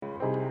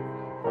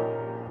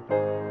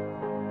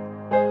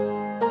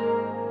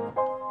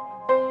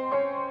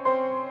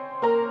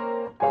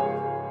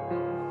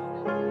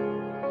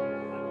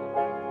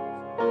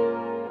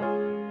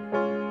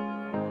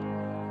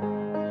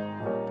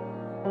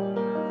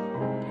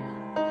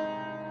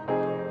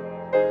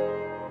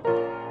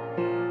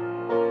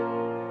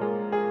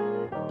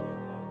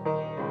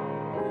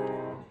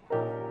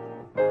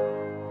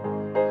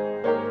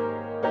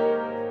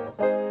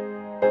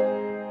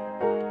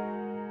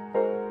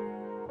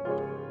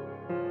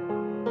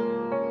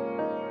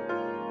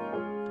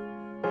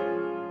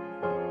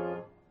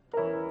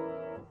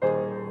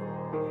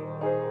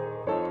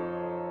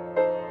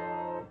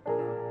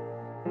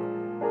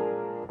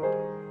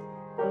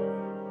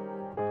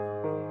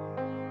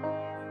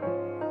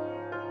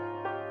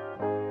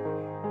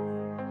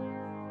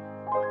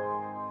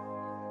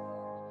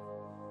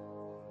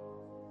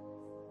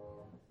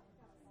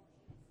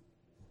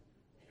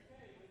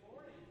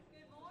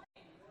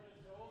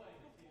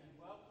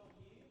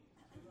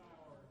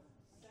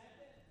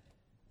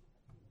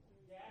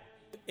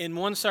in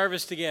one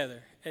service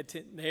together.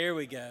 There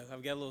we go.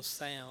 I've got a little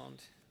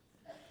sound.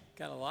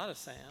 Got a lot of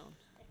sound.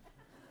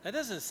 That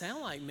doesn't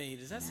sound like me.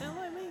 Does that sound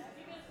like me?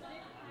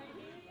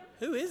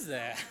 Who is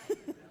that?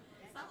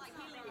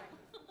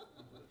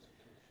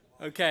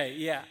 Okay,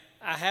 yeah.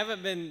 I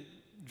haven't been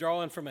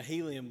drawing from a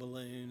helium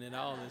balloon at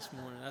all this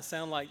morning. I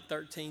sound like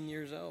 13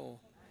 years old.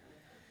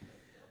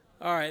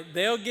 All right,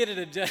 they'll get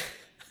it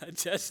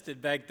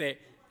adjusted back there.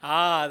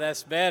 Ah,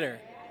 that's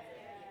better.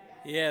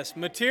 Yes,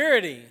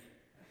 maturity.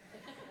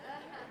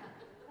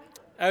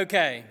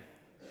 Okay,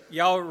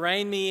 y'all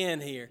rein me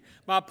in here.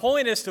 My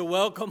point is to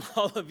welcome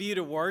all of you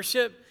to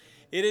worship.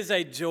 It is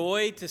a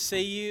joy to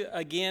see you.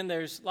 Again,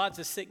 there's lots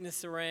of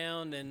sickness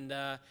around, and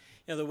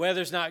the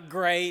weather's not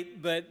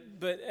great, but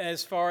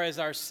as far as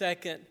our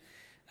second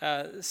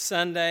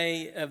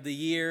Sunday of the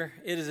year,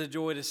 it is a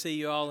joy to see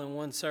you all in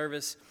one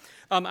service.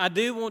 I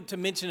do want to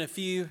mention a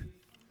few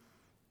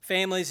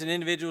families and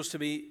individuals to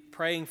be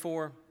praying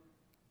for.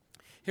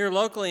 Here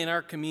locally in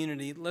our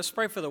community, let's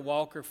pray for the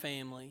Walker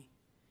family.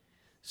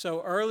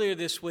 So earlier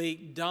this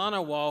week, Donna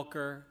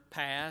Walker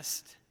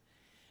passed,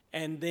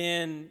 and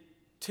then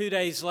 2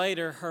 days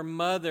later, her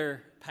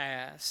mother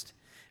passed.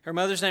 Her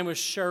mother's name was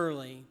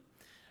Shirley.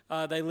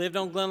 They lived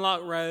on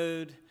Glenlock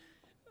Road.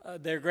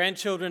 Their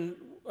grandchildren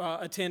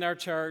attend our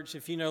church.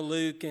 If you know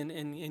Luke and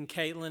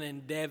Caitlin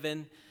and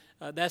Devin,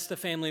 that's the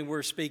family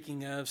we're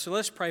speaking of. So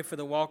let's pray for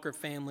the Walker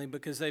family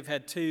because they've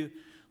had two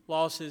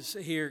losses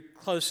here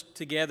close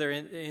together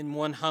in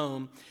one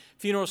home.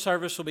 Funeral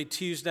service will be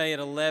Tuesday at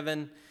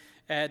 11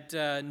 at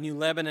New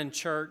Lebanon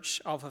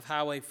Church off of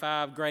Highway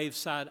 5,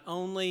 graveside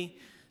only.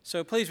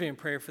 So please be in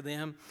prayer for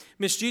them.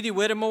 Miss Judy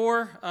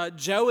Whittemore,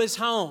 Joe is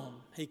home.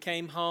 He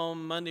came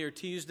home Monday or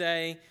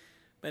Tuesday,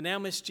 but now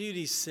Miss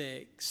Judy's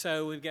sick.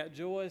 So we've got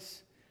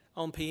Joyce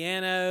on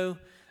piano.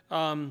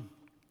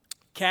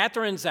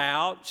 Catherine's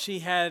out. She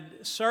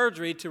had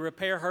surgery to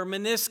repair her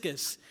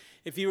meniscus.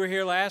 If you were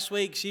here last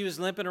week, she was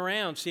limping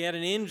around. She had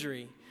an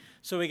injury.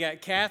 So we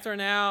got Catherine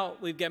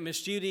out. We've got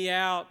Miss Judy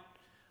out.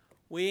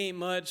 We ain't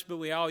much, but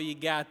we all you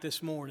got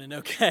this morning,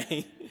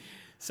 okay?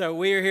 So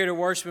we are here to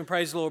worship and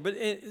praise the Lord. But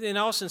in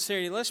all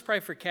sincerity, let's pray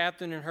for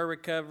Catherine and her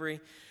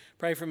recovery.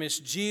 Pray for Miss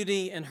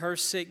Judy and her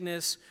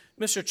sickness.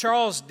 Mr.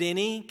 Charles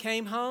Denny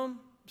came home,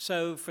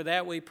 so for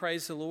that we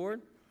praise the Lord.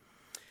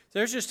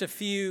 There's just a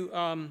few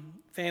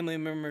family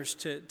members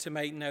to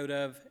make note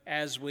of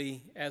as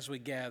we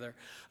gather.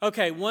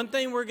 Okay, one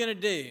thing we're going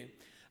to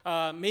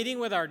do, meeting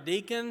with our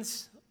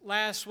deacons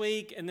last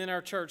week and then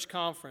our church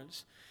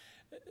conference.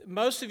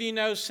 Most of you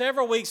know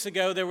several weeks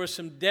ago there were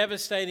some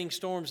devastating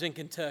storms in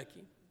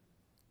Kentucky.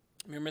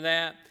 Remember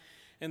that?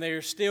 And they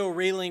are still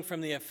reeling from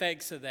the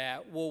effects of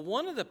that. Well,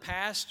 one of the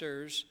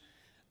pastors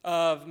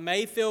of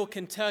Mayfield,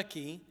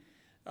 Kentucky,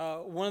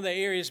 one of the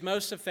areas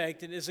most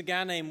affected is a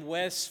guy named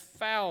Wes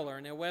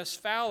Fowler. Now, Wes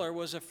Fowler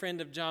was a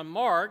friend of John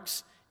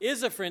Marks,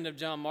 is a friend of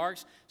John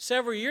Marks.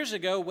 Several years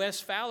ago,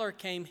 Wes Fowler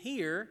came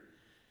here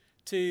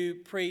to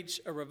preach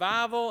a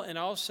revival and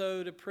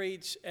also to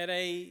preach at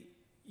a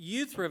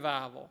youth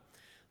revival.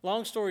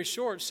 Long story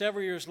short,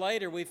 several years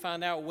later, we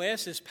find out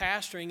Wes is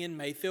pastoring in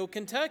Mayfield,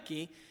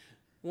 Kentucky,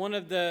 one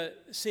of the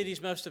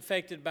cities most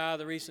affected by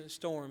the recent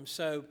storms.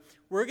 So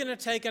we're going to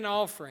take an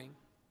offering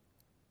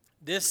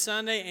this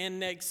Sunday and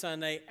next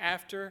Sunday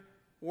after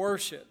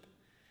worship.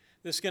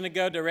 This is going to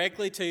go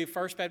directly to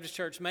First Baptist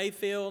Church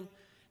Mayfield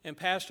and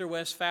Pastor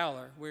Wes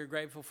Fowler. We're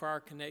grateful for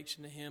our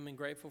connection to him and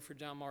grateful for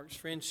John Mark's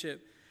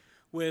friendship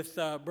with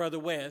Brother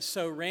Wes.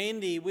 So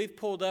Randy, we've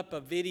pulled up a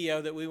video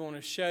that we want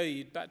to show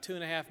you, about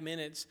 2.5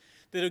 minutes,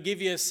 that'll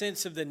give you a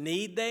sense of the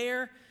need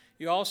there.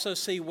 You also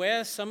see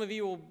Wes. Some of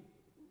you will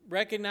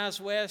recognize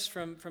Wes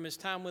from his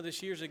time with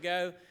us years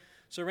ago.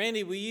 So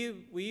Randy, will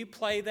you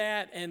play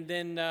that? And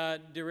then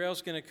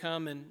Darrell's going to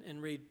come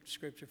and read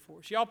Scripture for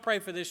us. Y'all pray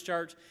for this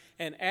church.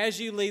 And as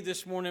you leave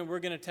this morning, we're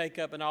going to take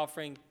up an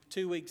offering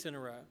 2 weeks in a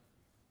row.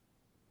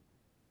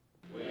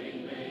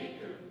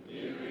 Waymaker,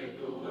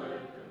 miracle worker,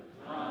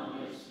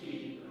 promise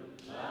keeper,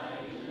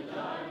 light in the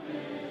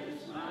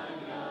darkness, my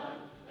God,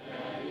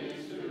 that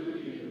is who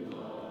you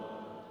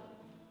are.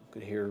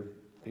 Could hear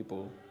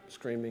people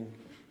screaming,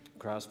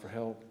 cries for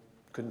help.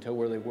 Couldn't tell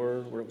where they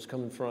were, where it was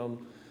coming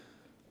from.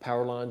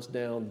 Power lines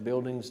down,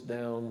 buildings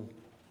down,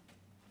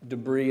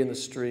 debris in the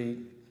street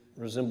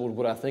resembled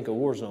what I think a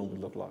war zone would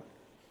look like.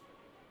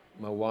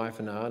 My wife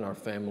and I and our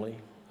family,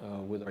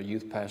 with our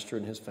youth pastor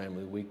and his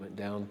family, we went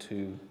down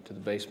to the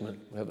basement.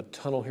 We have a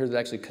tunnel here that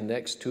actually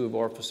connects two of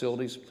our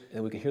facilities,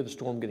 and we could hear the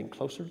storm getting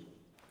closer.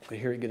 We could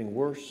hear it getting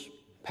worse.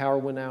 Power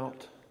went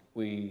out.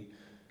 We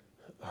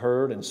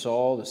heard and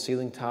saw the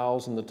ceiling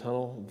tiles in the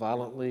tunnel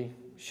violently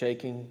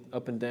shaking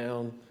up and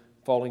down,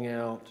 falling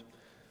out.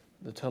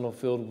 The tunnel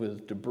filled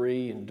with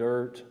debris and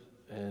dirt,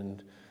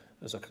 and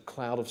there's like a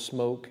cloud of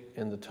smoke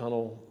in the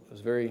tunnel. It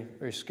was a very,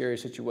 very scary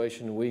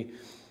situation.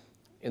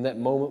 In that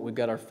moment, we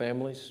got our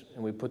families,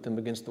 and we put them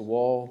against the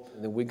wall,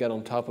 and then we got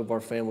on top of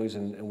our families,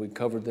 and we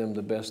covered them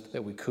the best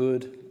that we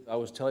could. I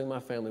was telling my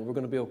family, we're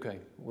going to be okay.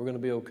 We're going to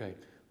be okay.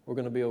 We're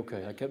going to be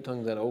okay. I kept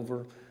telling them that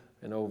over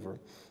and over.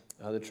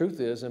 The truth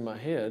is, in my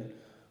head,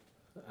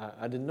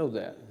 I didn't know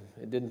that.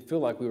 It didn't feel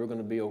like we were going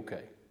to be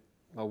okay.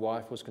 My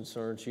wife was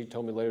concerned. She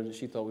told me later that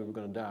she thought we were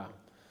going to die,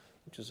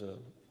 which is a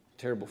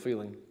terrible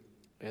feeling.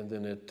 And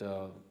then it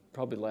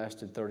probably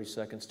lasted 30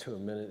 seconds to a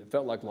minute. It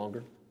felt like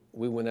longer.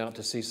 We went out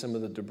to see some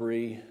of the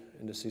debris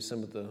and to see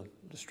some of the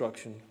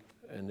destruction,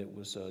 and it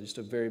was just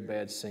a very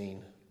bad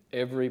scene.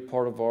 Every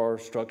part of our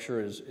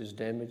structure is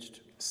damaged.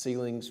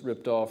 Ceilings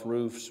ripped off,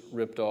 roofs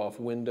ripped off,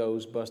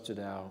 windows busted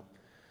out.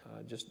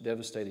 Just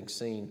devastating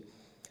scene.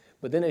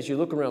 But then as you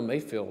look around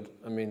Mayfield,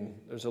 I mean,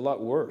 there's a lot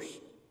worse.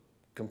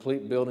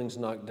 Complete buildings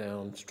knocked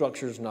down,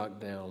 structures knocked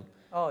down.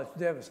 Oh, it's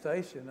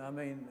devastation. I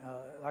mean,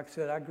 like I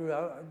said, I grew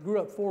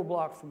up 4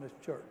 blocks from this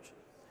church.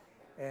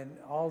 And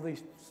all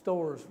these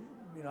stores,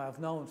 you know, I've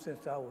known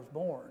since I was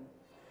born.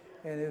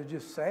 And it was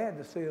just sad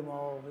to see them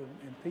all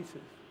in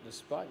pieces.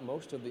 Despite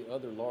most of the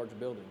other large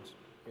buildings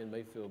in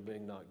Mayfield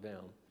being knocked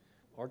down,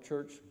 our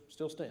church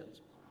still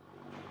stands.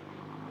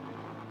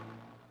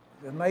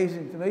 It's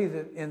amazing to me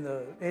that in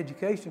the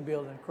education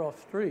building across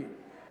the street,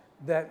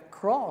 that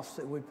cross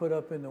that we put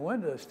up in the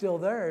window is still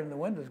there and the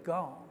window's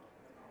gone.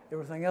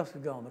 Everything else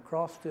is gone. The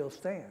cross still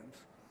stands.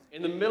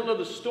 In the middle of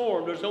the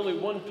storm, there's only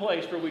one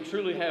place where we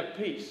truly have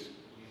peace.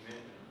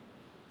 Amen.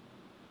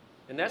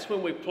 And that's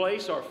when we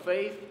place our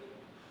faith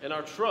and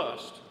our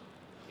trust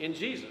in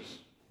Jesus.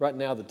 Right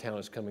now, the town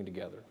is coming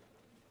together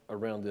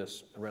around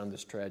this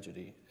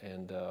tragedy.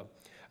 And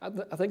I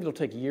think it'll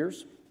take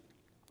years,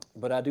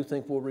 but I do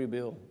think we'll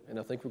rebuild, and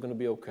I think we're going to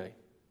be okay.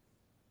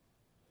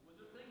 When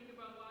they're thinking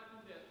about life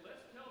and death,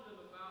 let's tell them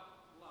about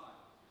life.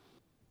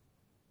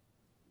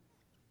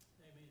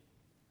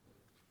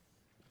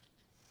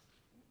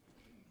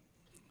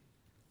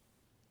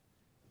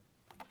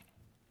 Amen.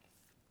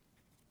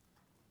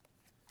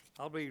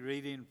 I'll be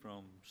reading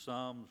from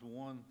Psalms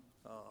 1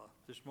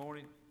 this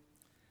morning.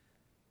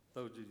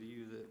 Those of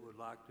you that would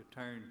like to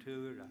turn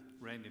to it,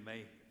 Randy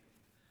may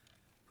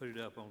put it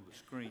up on the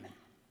screen.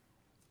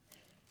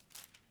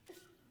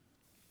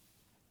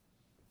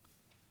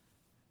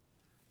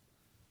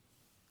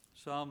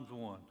 Psalms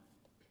 1.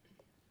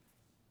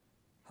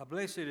 How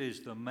blessed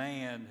is the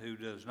man who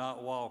does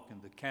not walk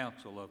in the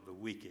counsel of the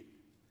wicked,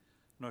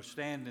 nor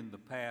stand in the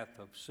path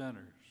of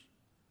sinners,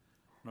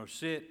 nor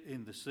sit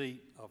in the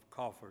seat of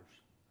scoffers.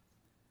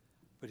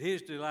 But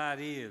his delight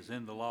is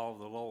in the law of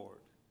the Lord,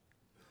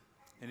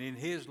 and in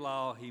his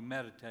law he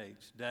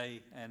meditates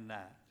day and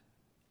night.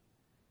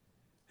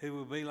 He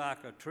will be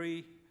like a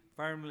tree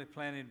firmly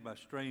planted by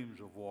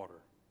streams of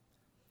water,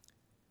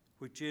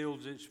 which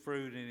yields its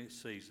fruit in its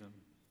season,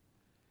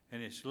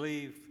 and its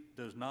leaf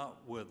does not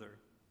wither,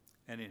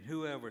 and in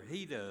whoever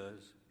he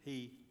does,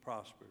 he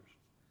prospers.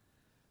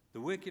 The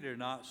wicked are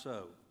not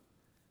so,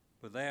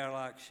 but they are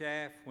like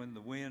chaff when the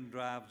wind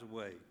drives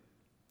away.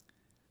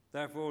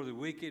 Therefore the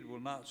wicked will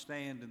not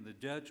stand in the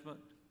judgment,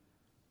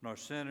 nor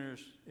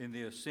sinners in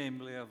the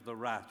assembly of the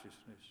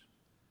righteousness.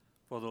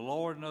 For the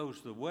Lord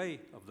knows the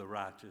way of the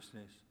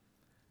righteousness,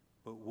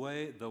 but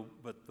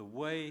the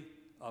way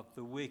of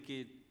the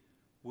wicked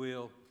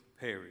will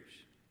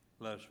perish.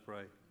 Let us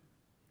pray.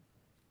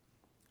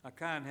 Our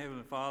kind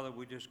Heavenly Father,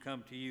 we just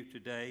come to you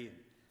today, and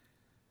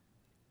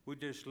we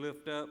just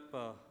lift up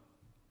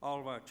all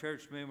of our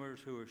church members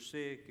who are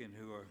sick and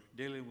who are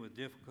dealing with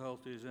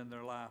difficulties in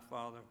their life,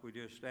 Father. We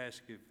just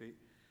ask if it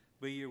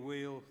be your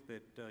will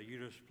that you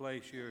just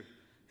place your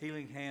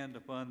healing hand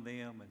upon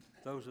them, and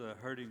those that are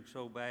hurting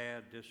so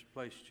bad, just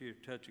place your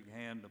touching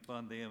hand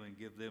upon them and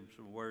give them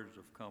some words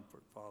of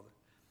comfort, Father.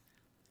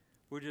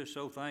 We're just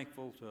so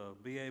thankful to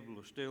be able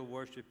to still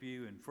worship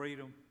you in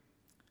freedom.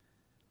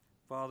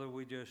 Father,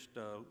 we just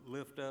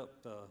lift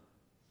up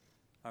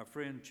our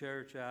friend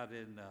church out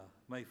in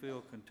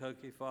Mayfield,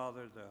 Kentucky,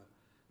 Father.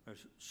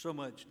 There's so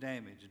much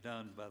damage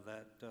done by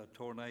that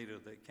tornado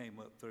that came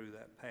up through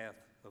that path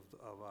of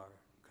our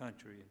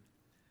country. And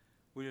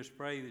we just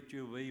pray that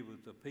you'll be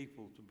with the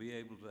people to be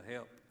able to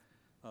help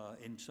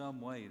in some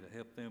way, to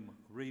help them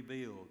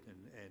rebuild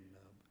and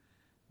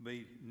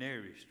be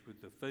nourished with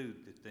the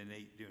food that they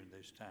need during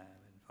this time.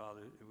 And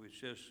Father,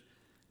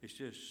 it's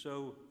just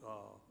so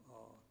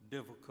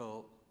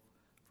difficult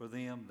for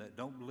them that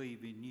don't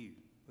believe in you,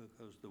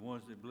 because the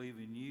ones that believe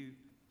in you,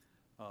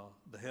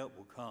 the help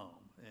will come,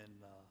 and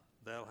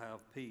they'll have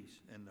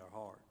peace in their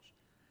hearts.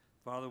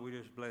 Father, we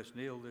just bless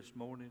Neil this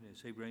morning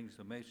as he brings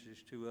the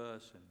message to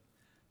us, and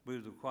be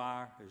with the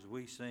choir as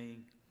we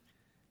sing.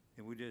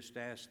 And we just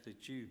ask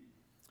that you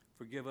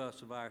forgive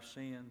us of our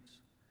sins.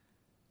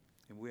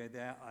 And we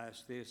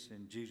ask this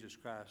in Jesus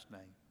Christ's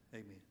name.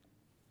 Amen.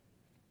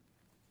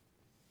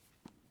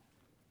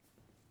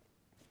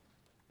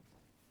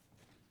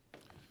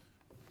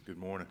 Good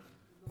morning.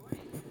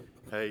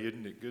 Hey,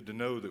 isn't it good to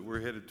know that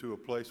we're headed to a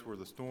place where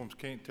the storms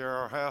can't tear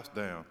our house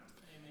down?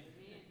 Amen.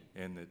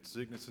 And that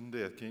sickness and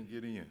death can't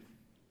get in.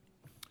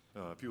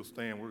 If you'll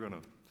stand, we're going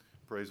to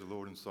praise the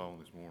Lord in song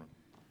this morning.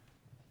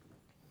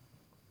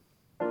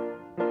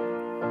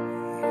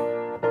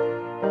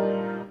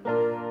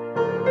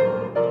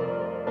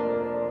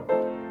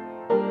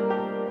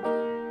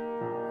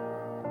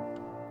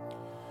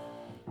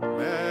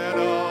 Man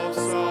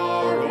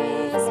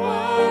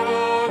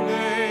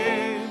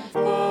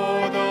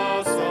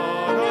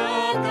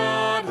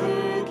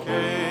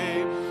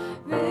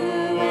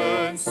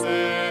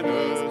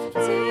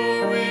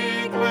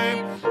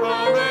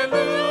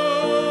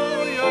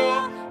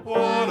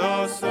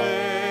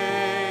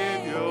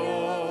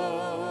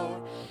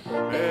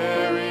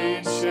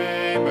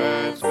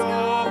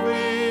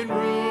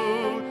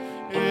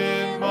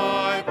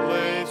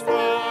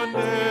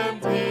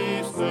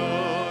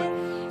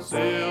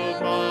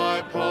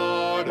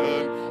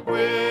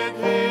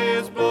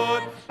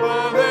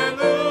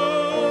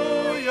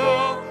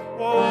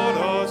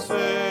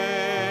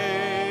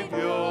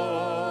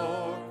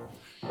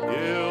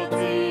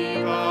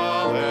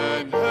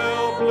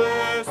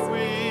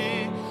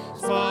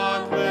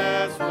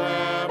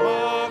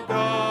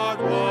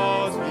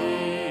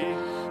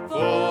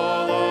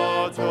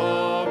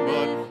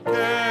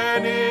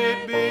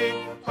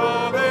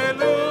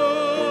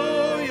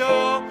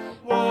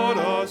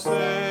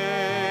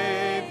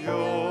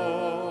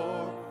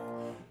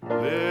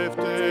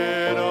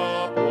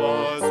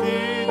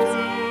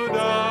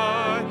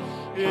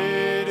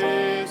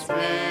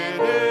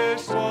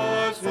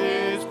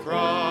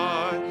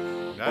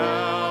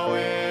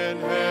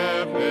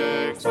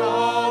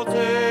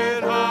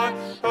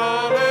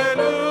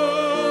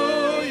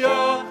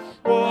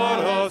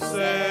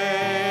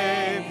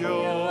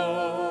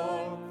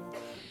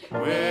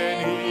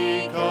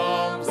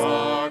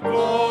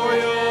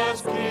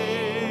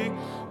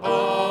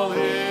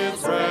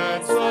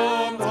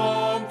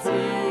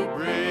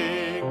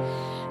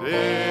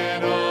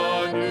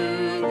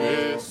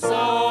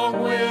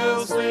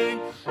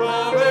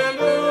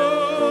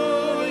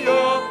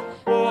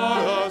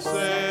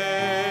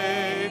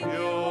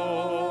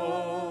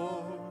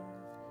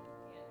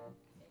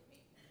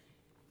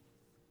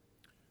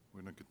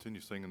continue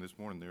singing this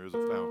morning, There is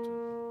a Fountain.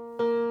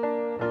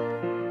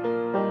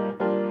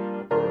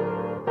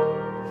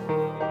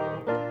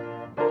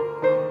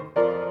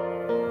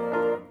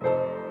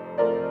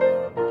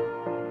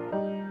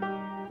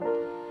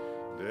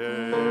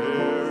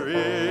 There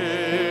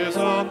is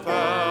a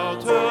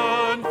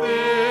fountain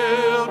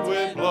filled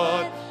with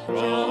blood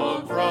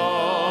drawn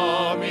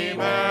from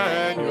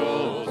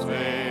Emmanuel's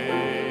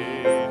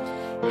veins,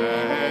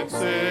 and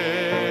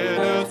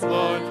sinners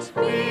plunged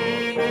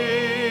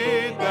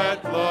beneath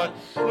that flood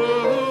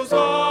lose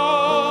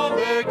all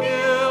their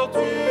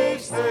guilty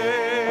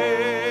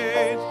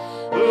stains,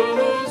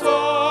 lose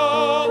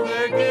all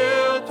their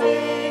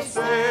guilty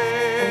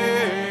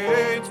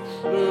stains,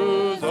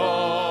 lose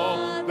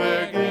all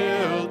their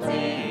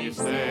guilty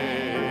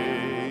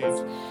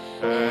stains,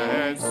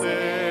 and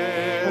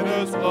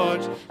sinners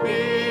plunged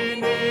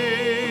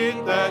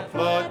beneath that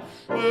flood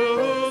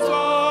lose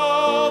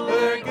all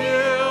their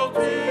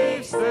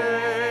guilty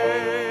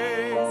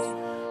stains.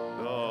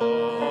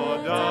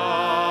 The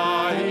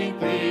dying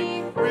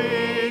thief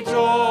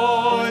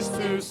rejoiced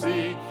to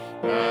see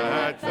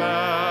that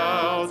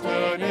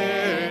fountain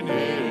in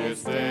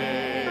his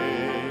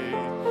day,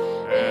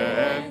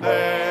 and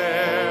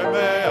there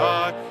may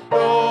I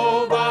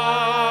go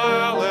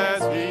vile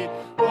as he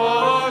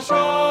wash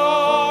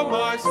all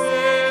my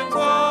sins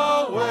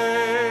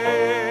away,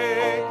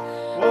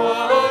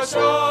 wash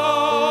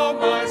all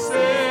my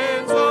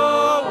sins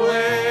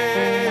away,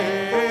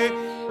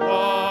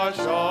 wash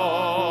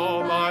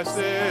all my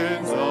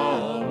sins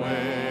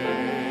away,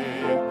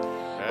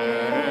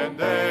 and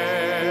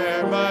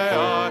there may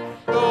I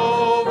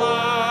go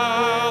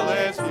vile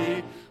as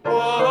he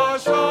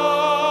wash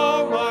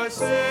all my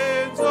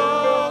sins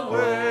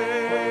away.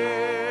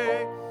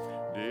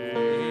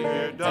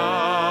 Dear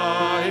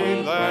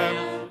dying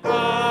Lamb,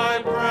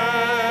 thy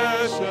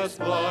precious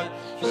blood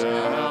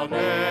shall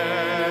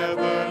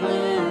never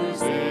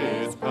lose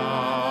its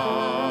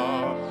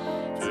power,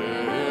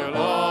 till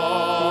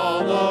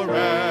all the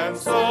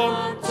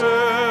ransomed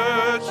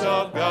church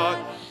of God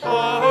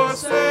are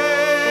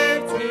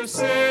saved to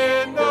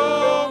sin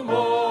no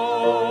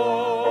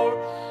more,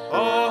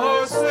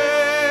 are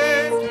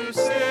saved to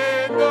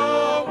sin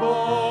no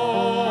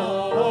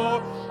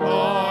more,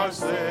 are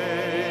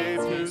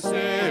saved to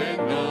sin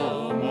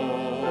no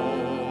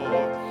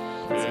more,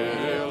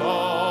 till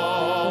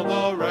all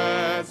the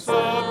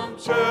ransomed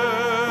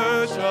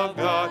church of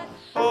God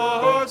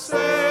are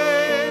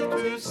saved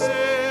to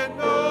sin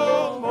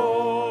no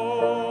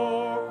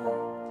more.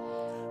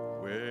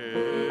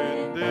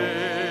 When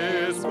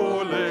this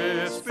poor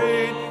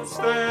lisping,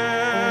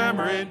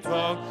 stammering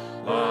tongue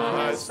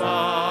lies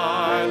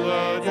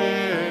silent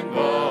in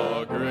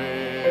the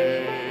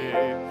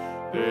grave,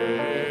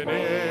 then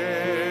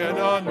in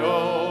a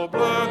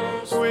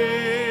nobler,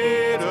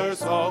 sweeter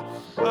song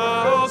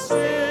I'll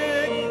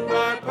sing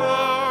thy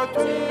power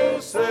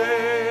to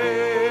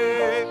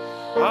save.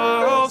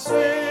 I'll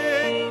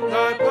sing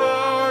thy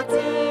power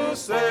to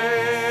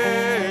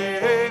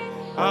save.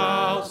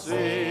 I'll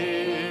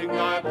sing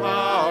thy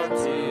power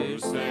to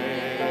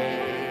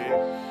save.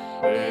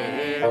 Then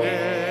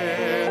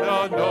in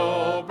a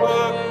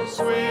nobler,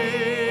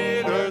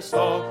 sweeter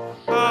song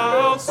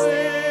I'll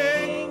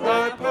sing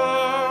thy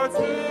power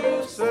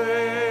to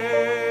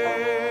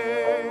save.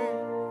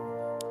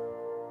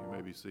 You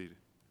may be seated.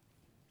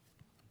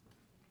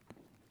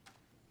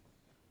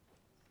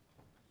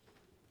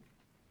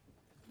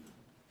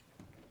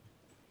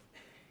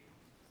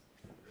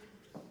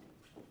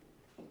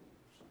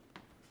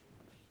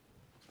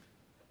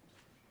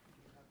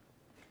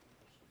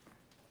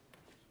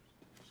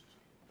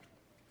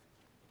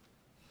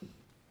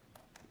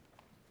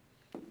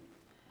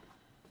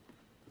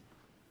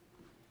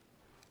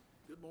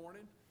 Good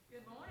morning.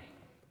 Good morning.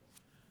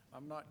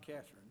 I'm not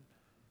Catherine.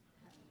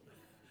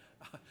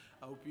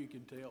 I hope you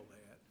can tell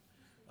that.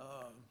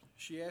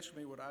 She asked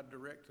me would I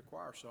direct the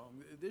choir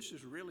song. This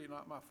is really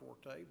not my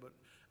forte, but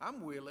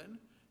I'm willing,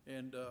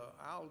 and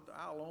I'll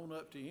own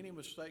up to any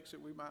mistakes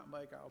that we might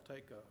make. I'll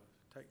take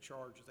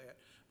charge of that.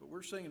 But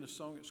we're singing a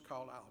song that's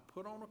called "I'll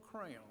Put on a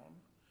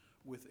Crown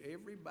with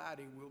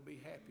Everybody Will Be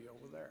Happy"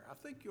 over there. I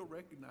think you'll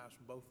recognize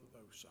both of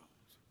those songs.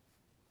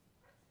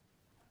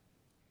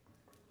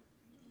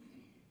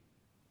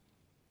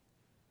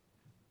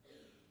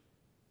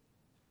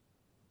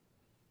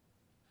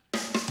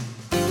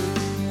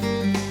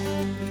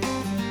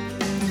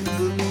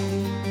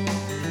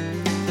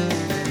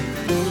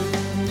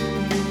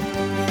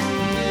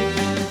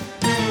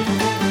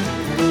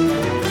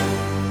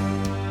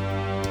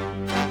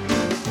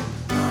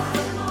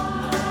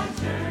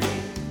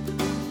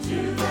 To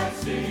that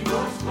city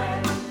was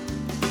where,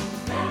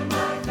 and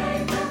my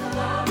faith and the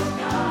love of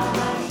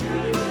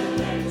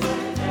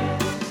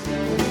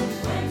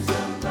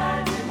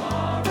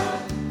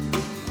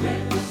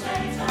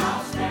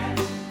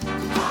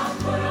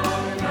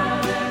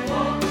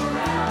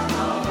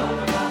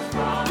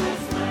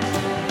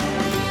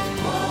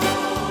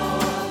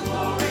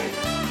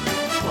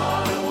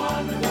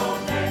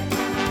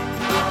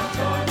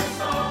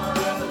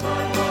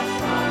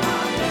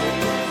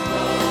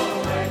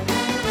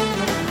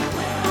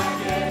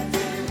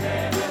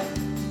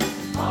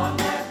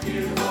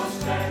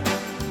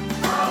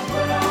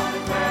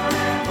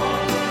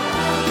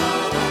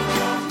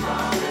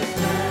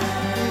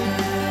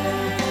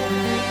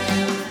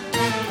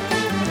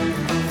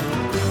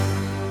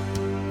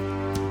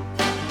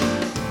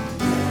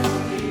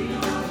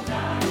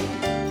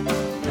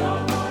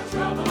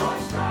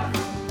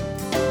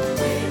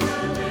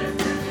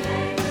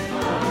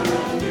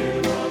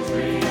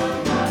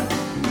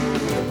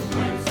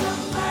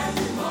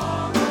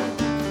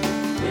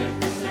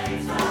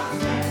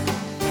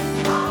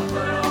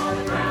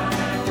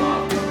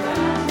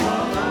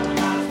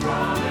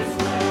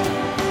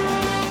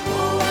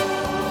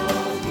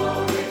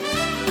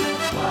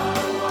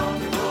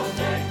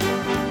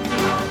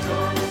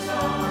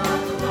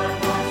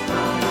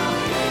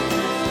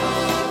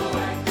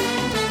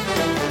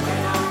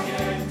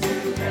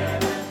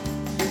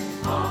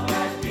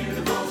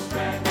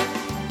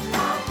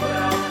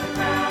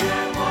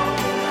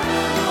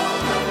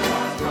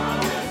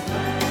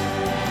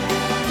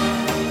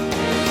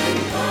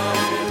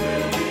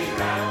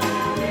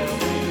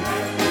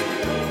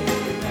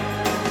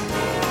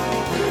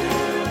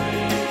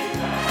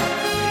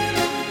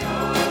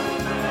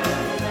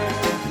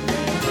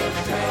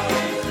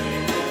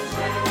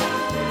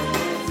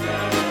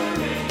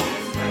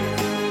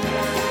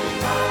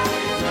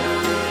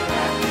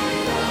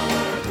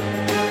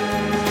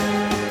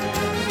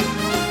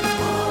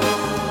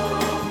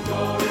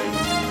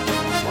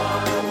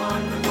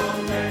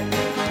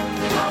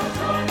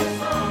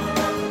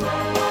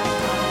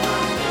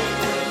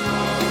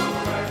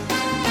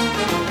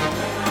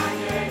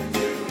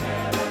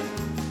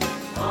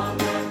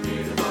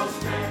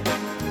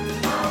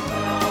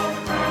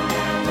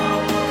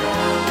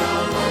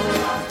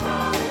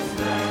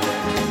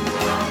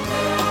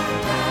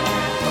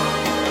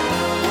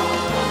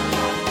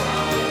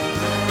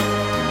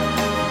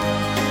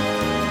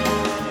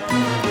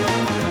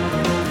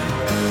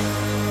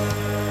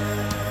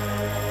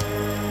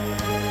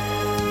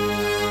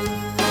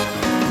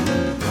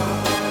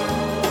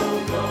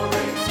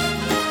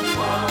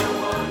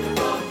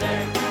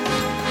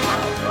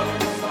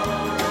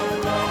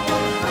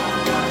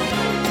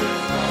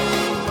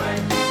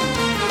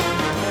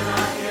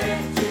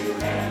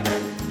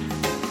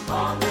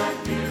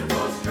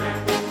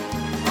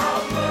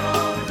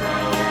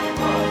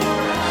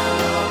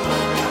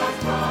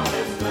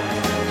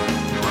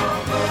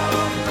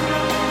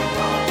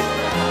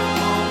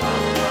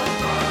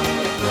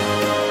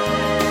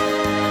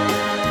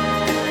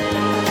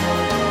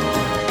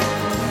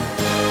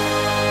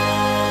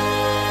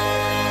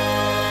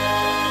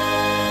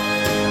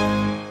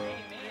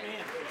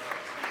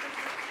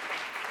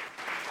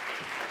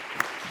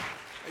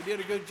They did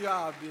a good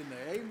job, didn't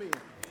they? Amen.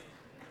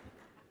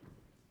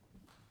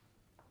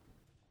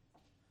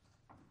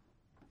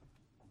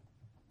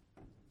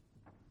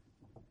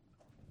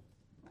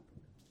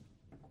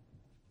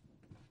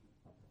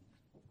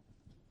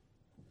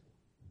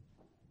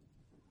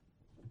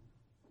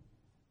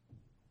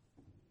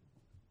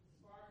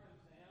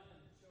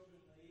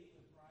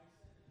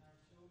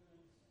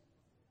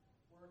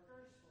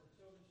 Workers for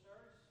Children's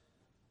Church.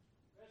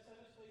 Rest of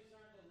us, please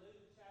turn to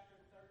Luke chapter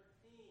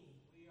 13.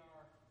 We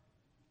are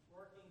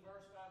working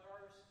verse by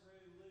verse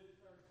through Luke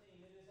 13.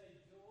 It is a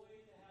joy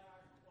to have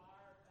our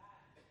choir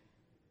back.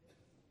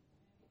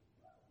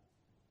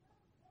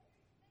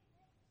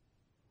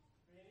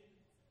 Ready?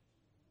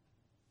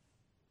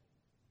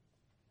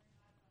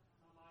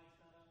 My mic's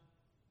not on.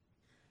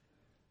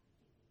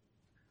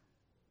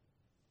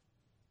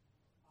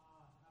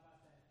 How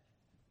about that?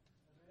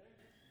 Is that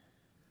better?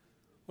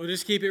 We'll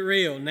just keep it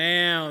real.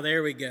 Now,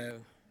 there we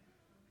go.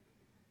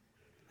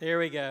 There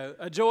we go.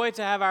 A joy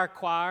to have our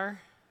choir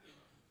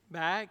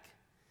back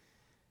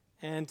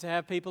and to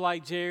have people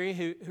like Jerry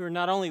who are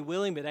not only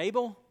willing but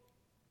able.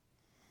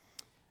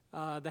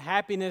 The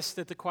happiness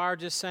that the choir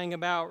just sang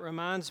about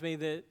reminds me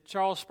that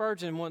Charles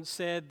Spurgeon once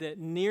said that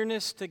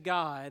nearness to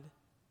God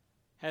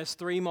has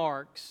 3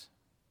 marks: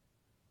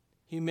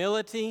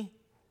 humility,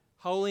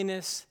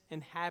 holiness,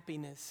 and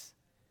happiness.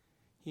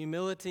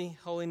 Humility,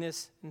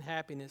 holiness, and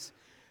happiness.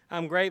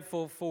 I'm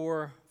grateful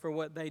for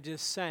what they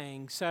just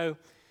sang. So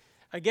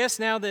I guess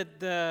now that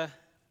the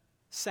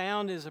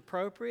sound is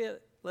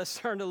appropriate, let's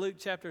turn to Luke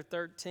chapter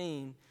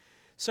 13.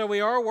 So we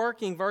are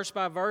working verse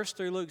by verse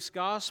through Luke's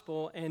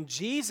gospel, and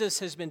Jesus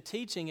has been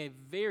teaching a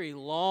very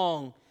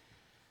long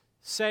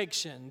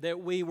section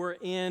that we were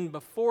in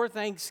before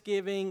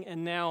Thanksgiving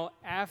and now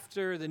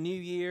after the new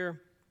year.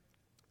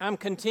 I'm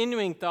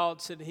continuing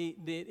thoughts that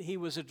he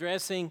was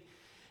addressing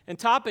and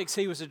topics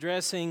he was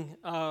addressing,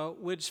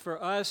 which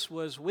for us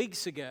was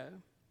weeks ago.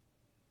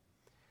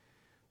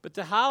 But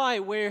to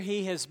highlight where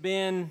he has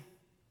been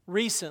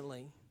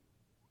recently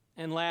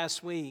and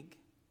last week,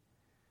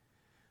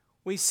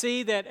 we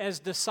see that as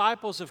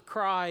disciples of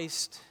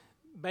Christ,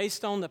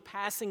 based on the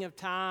passing of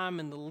time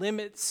and the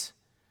limits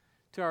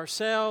to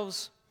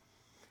ourselves,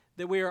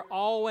 that we are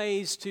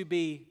always to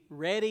be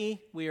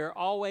ready, we are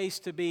always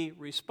to be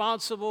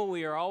responsible,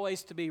 we are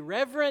always to be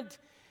reverent,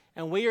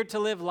 and we are to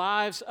live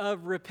lives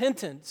of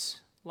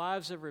repentance.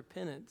 Lives of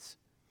repentance.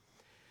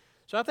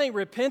 So I think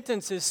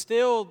repentance is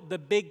still the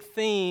big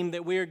theme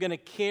that we are going to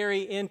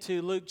carry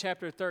into Luke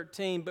chapter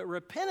 13. But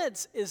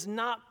repentance is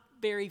not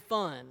very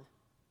fun,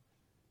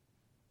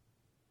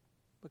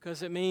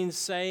 because it means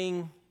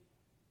saying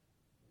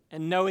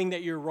and knowing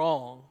that you're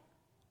wrong.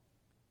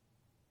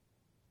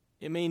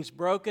 It means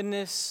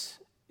brokenness.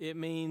 It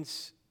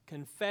means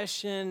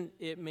confession.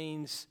 It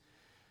means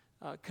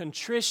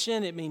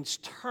contrition. It means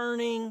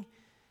turning.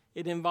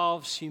 It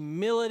involves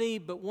humility.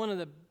 But one of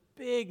the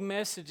big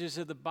messages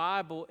of the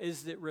Bible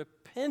is that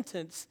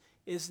repentance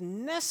is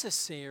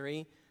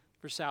necessary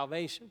for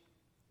salvation.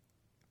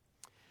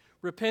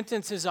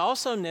 Repentance is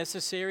also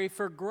necessary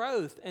for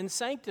growth and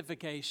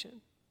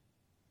sanctification.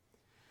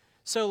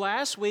 So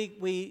last week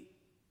we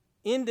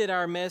ended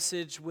our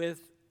message with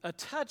a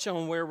touch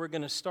on where we're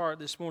going to start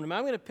this morning.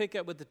 I'm going to pick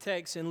up with the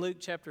text in Luke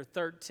chapter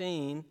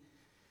 13.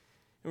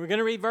 And we're going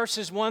to read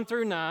verses 1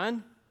 through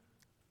 9.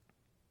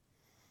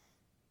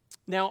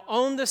 Now,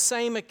 on the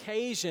same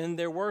occasion,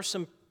 there were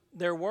some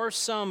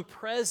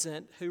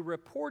present who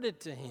reported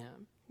to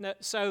him. Now,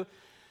 so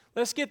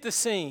let's get the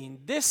scene.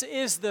 This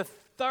is the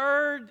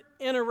third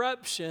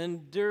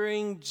interruption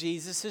during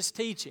Jesus'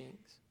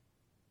 teachings.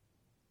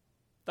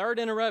 Third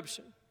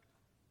interruption.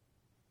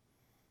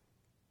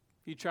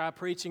 If you try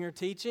preaching or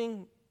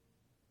teaching,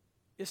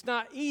 it's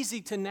not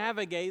easy to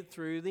navigate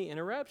through the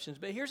interruptions.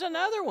 But here's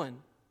another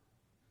one.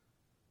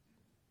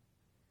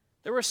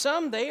 There were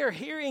some there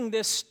hearing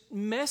this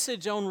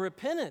message on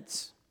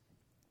repentance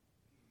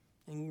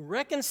and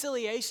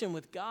reconciliation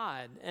with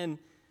God. And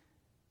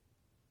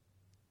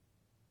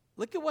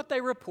look at what they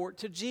report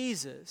to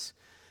Jesus.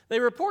 They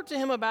report to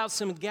him about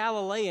some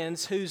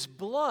Galileans whose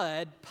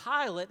blood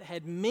Pilate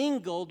had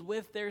mingled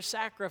with their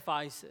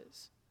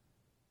sacrifices.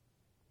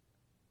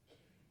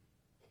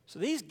 So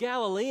these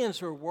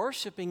Galileans were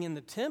worshiping in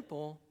the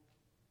temple,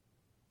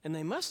 and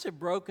they must have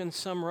broken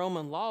some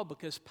Roman law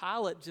because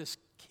Pilate just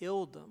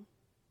killed them.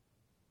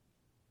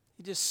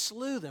 He just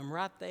slew them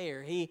right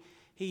there. He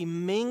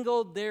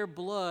mingled their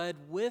blood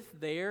with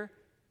their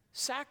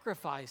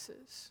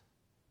sacrifices.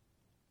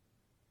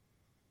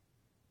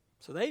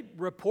 So they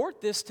report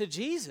this to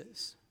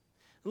Jesus.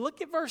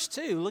 Look at verse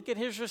 2. Look at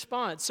his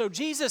response. So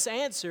Jesus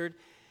answered,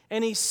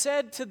 and he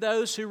said to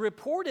those who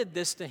reported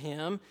this to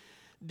him,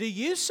 "Do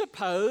you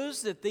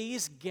suppose that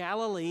these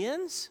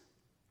Galileans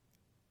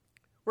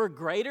were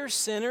greater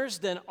sinners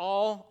than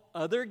all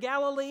other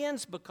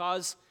Galileans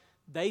because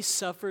they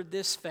suffered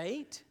this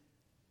fate?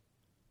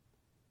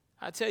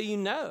 I tell you,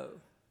 no.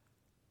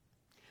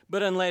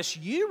 But unless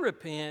you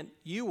repent,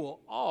 you will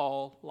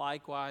all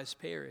likewise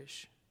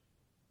perish."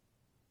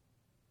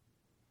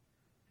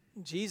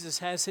 Jesus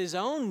has his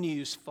own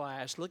news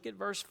flash. Look at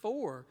verse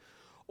 4.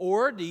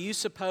 Or do you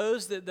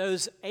suppose that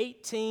those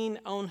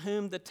 18 on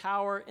whom the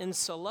tower in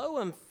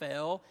Siloam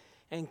fell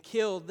and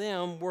killed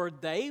them, were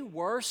they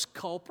worse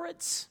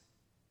culprits?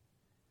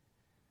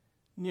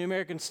 New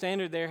American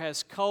Standard there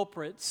has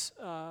culprits.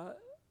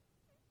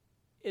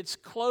 It's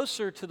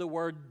closer to the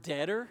word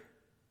debtor.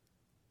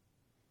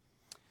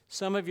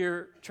 Some of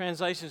your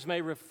translations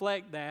may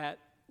reflect that,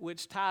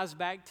 which ties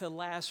back to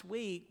last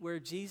week where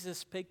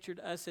Jesus pictured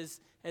us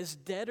as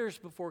debtors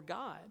before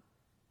God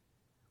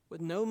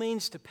with no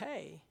means to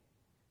pay.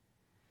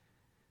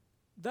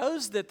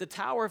 Those that the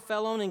tower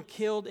fell on and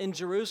killed in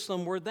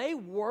Jerusalem, were they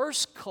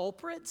worse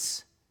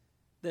culprits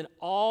than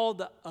all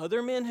the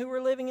other men who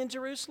were living in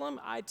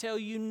Jerusalem? I tell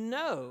you,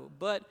 no.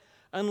 But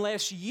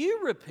unless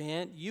you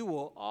repent, you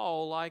will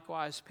all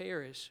likewise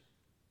perish.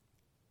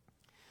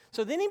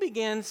 So then he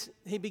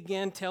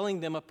began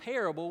telling them a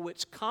parable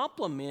which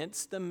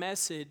complements the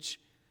message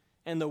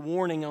and the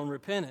warning on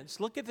repentance.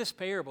 Look at this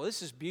parable.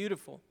 This is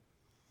beautiful.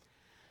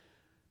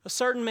 A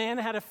certain man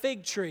had a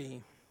fig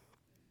tree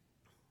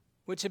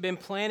which had been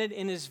planted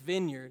in his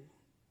vineyard.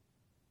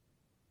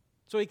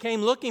 So he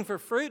came looking for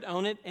fruit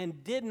on it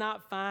and did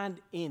not find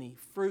any,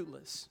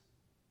 fruitless.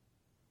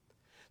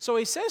 So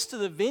he says to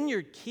the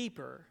vineyard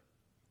keeper,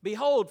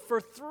 "Behold, for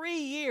 3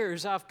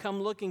 years I've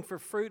come looking for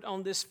fruit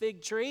on this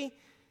fig tree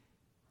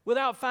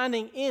without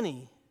finding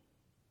any.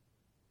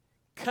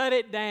 Cut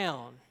it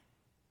down.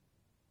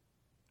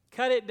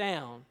 Cut it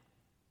down.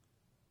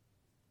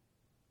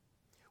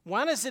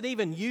 Why does it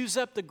even use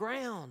up the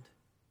ground?"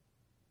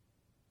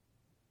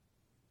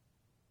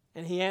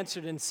 And he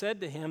answered and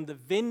said to him, "The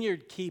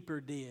vineyard keeper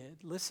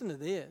did." Listen to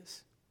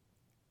this.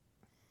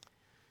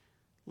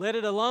 "Let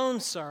it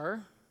alone,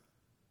 sir,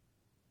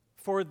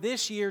 for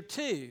this year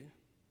too.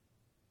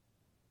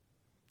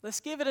 Let's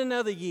give it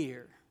another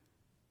year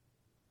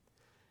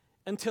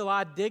until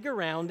I dig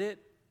around it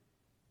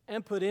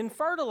and put in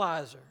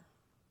fertilizer.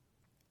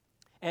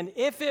 And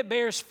if it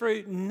bears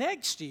fruit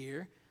next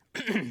year,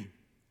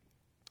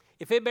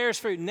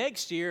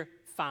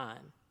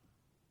 fine.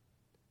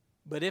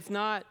 But if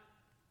not,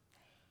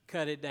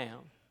 cut it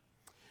down."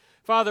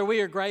 Father, we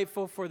are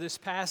grateful for this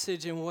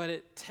passage and what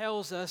it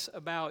tells us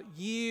about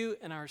you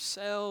and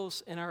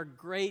ourselves and our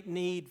great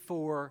need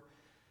for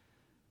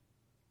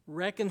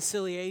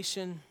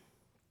reconciliation,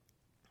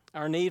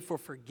 our need for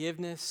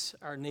forgiveness,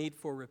 our need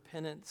for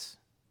repentance,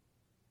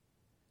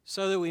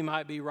 so that we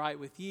might be right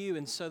with you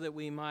and so that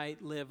we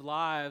might live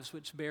lives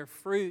which bear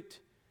fruit,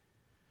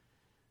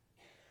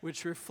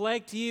 which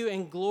reflect you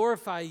and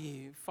glorify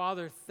you.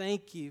 Father,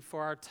 thank you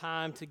for our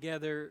time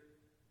together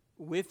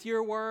with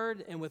your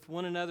word and with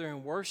one another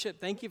in worship.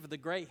 Thank you for the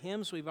great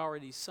hymns we've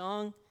already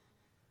sung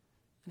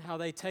and how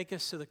they take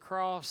us to the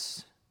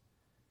cross,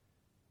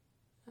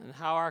 and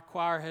how our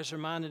choir has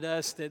reminded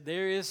us that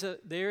there is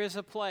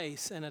a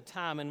place and a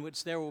time in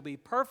which there will be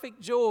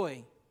perfect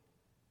joy.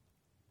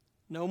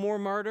 No more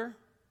murder,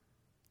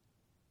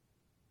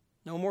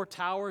 no more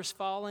towers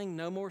falling,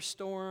 no more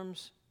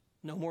storms,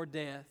 no more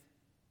death.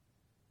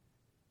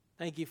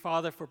 Thank you,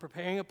 Father, for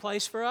preparing a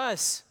place for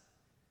us.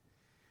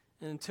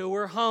 And until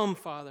we're home,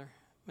 Father,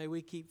 may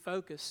we keep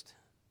focused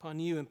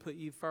upon you and put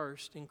you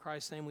first. In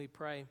Christ's name we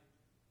pray.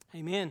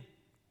 Amen.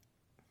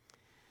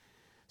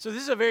 So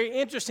this is a very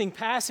interesting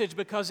passage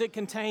because it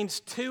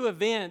contains two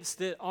events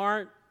that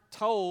aren't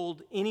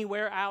told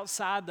anywhere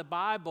outside the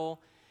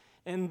Bible.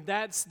 And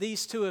that's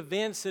these two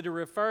events that are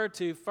referred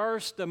to.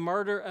 First, the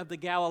murder of the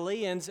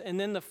Galileans, and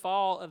then the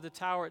fall of the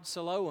tower at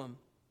Siloam.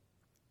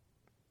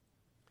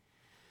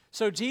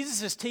 So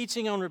Jesus is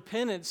teaching on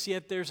repentance,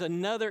 yet there's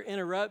another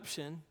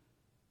interruption.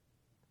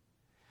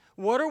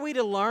 What are we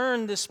to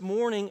learn this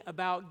morning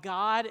about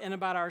God and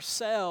about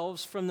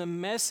ourselves from the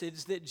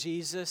message that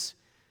Jesus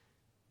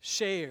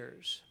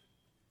shares?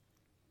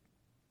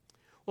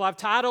 Well, I've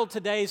titled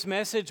today's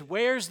message,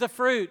 "Where's the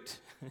Fruit?"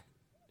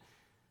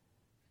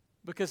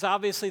 Because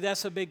obviously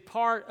that's a big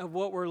part of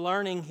what we're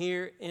learning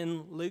here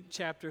in Luke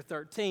chapter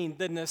 13,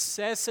 the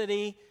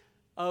necessity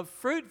of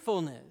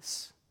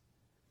fruitfulness.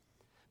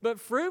 But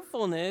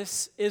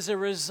fruitfulness is a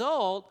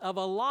result of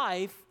a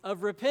life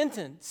of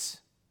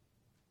repentance.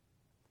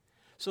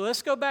 So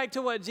let's go back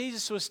to what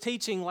Jesus was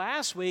teaching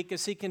last week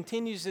as he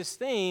continues this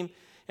theme.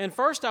 And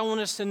first I want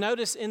us to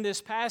notice in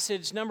this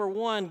passage, number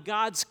one,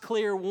 God's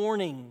clear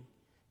warning.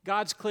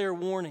 God's clear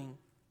warning.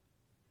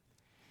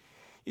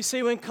 You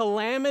see, when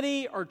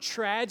calamity or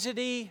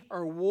tragedy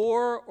or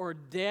war or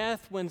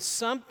death, when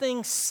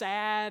something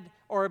sad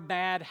or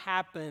bad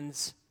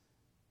happens,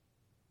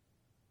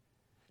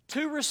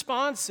 two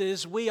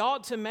responses we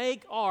ought to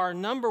make are,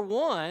 number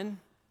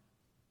one,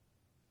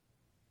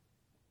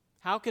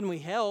 how can we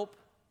help?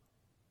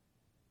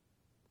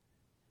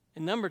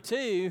 And number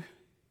two,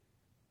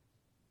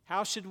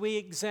 how should we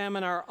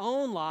examine our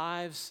own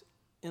lives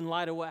in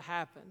light of what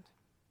happened?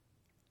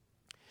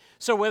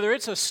 So whether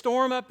it's a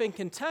storm up in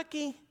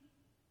Kentucky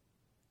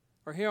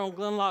or here on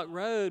Glenlock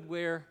Road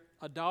where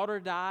a daughter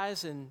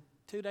dies and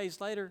 2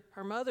 days later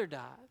her mother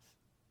dies,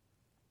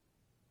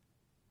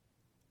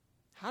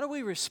 How do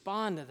we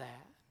respond to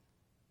that?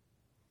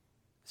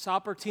 It's an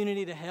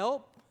opportunity to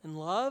help and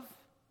love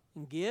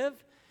and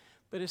give,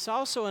 but it's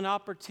also an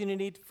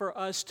opportunity for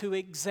us to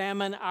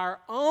examine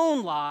our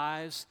own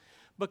lives,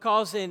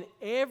 because in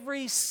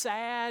every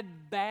sad,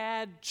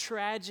 bad,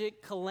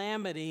 tragic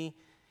calamity,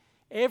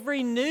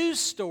 every news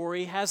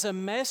story has a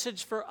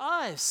message for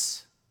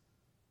us.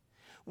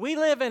 We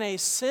live in a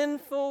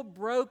sinful,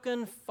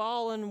 broken,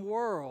 fallen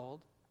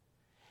world,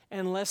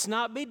 and let's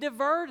not be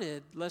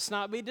diverted, let's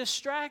not be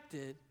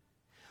distracted.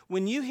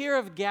 When you hear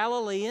of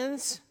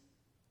Galileans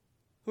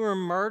who are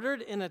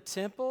murdered in a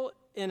temple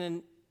in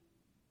an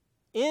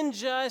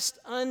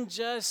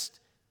unjust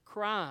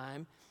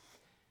crime,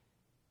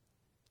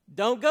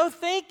 don't go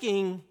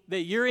thinking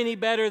that you're any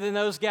better than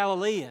those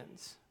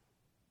Galileans.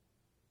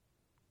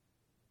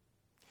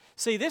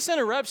 See, this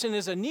interruption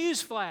is a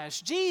news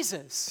flash.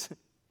 Jesus,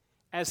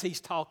 as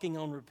he's talking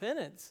on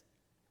repentance.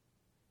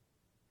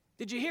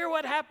 Did you hear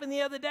what happened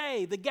the other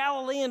day? The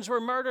Galileans were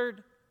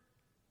murdered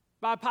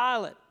by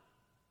Pilate.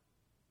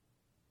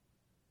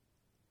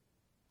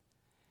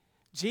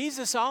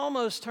 Jesus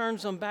almost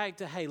turns them back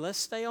to, hey, let's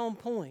stay on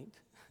point.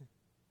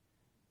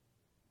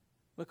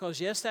 Because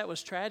yes, that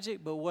was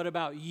tragic, but what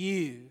about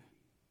you?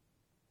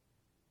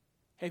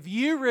 Have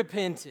you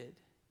repented?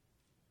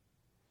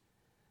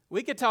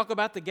 We could talk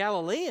about the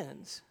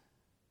Galileans.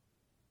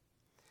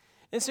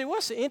 And see,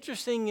 what's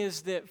interesting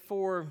is that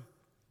for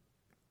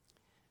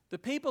the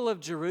people of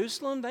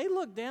Jerusalem, they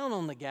looked down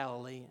on the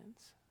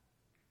Galileans.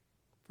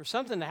 For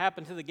something to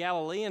happen to the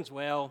Galileans,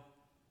 well,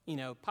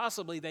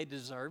 possibly they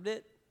deserved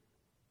it.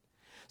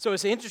 So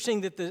it's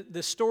interesting that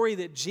the story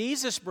that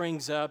Jesus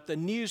brings up, the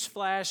news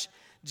flash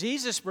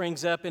Jesus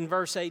brings up in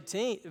verse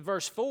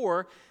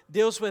 4,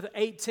 deals with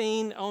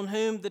 18 on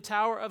whom the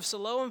tower of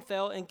Siloam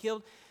fell and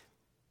killed.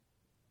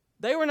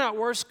 They were not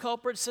worse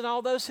culprits than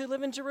all those who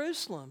live in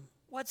Jerusalem.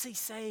 What's he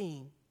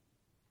saying?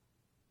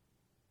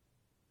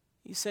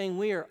 He's saying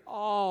we are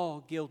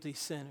all guilty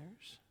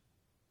sinners.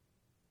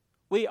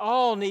 We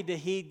all need to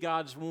heed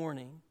God's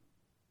warning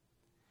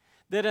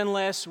that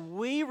unless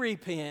we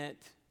repent,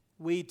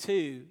 we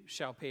too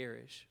shall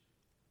perish.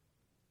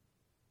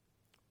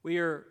 We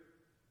are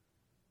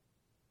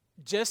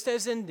just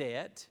as in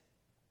debt.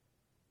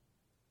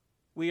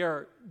 We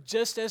are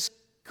just as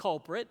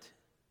culprit,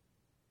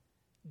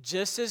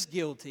 just as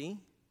guilty.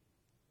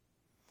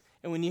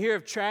 And when you hear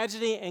of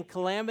tragedy and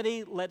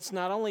calamity, let's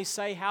not only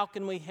say, how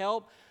can we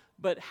help,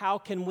 but how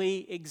can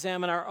we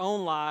examine our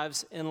own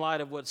lives in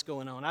light of what's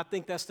going on? I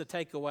think that's the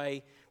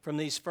takeaway from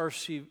these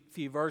first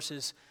few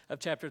verses of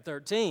chapter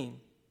 13.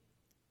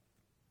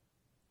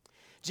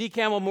 G.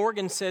 Campbell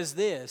Morgan says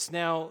this.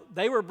 Now,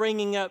 they were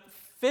bringing up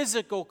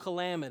physical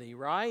calamity,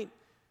 right?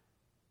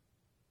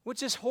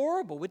 Which is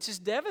horrible, which is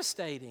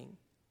devastating.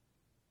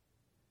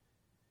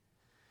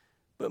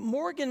 But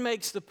Morgan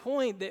makes the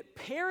point that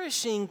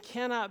perishing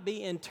cannot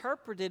be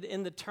interpreted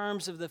in the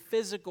terms of the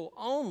physical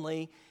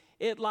only.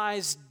 It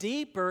lies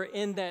deeper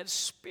in that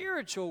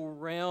spiritual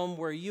realm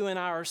where you and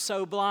I are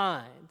so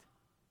blind.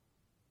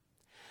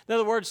 In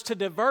other words, to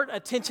divert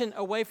attention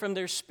away from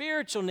their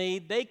spiritual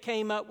need, they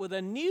came up with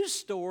a news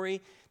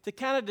story to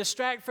kind of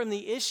distract from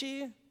the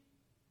issue.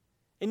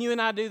 And you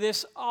and I do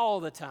this all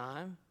the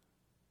time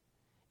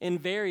in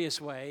various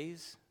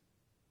ways.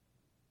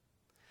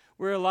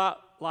 We're a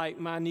lot like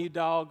my new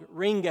dog,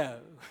 Ringo.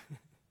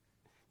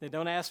 Now,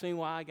 don't ask me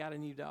why I got a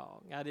new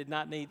dog. I did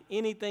not need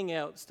anything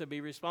else to be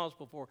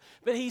responsible for.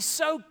 But he's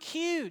so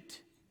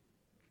cute.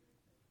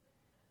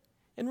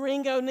 And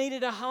Ringo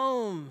needed a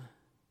home.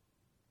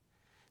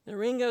 Now,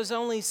 Ringo's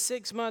only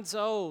 6 months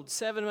old,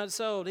 7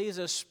 months old. He's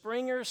a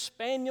Springer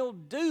Spaniel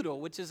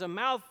Doodle, which is a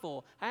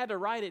mouthful. I had to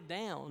write it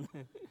down.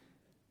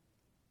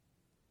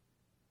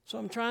 So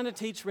I'm trying to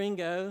teach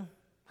Ringo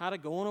how to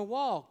go on a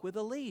walk with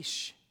a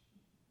leash.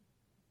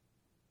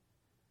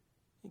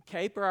 And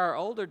Caper, our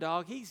older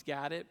dog, he's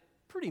got it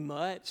pretty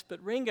much,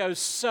 but Ringo's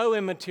so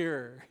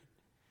immature.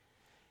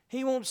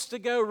 He wants to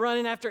go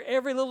running after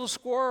every little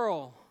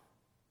squirrel,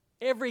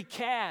 every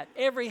cat,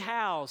 every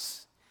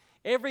house.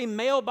 Every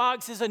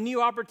mailbox is a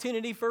new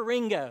opportunity for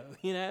Ringo,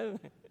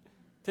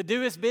 to do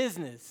his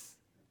business.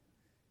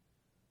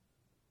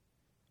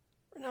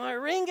 No,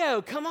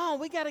 Ringo, come on,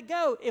 we got to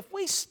go. If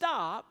we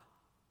stop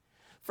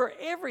for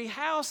every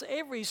house,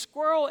 every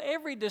squirrel,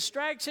 every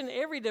distraction,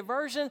 every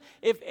diversion,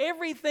 if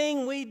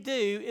everything we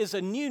do is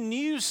a new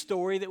news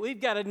story that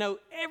we've got to know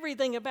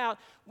everything about,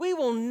 we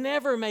will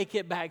never make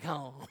it back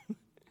home.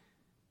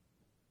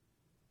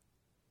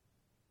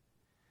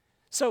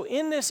 So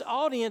in this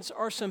audience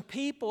are some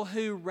people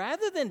who,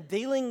 rather than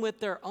dealing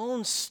with their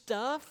own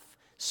stuff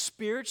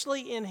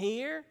spiritually in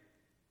here,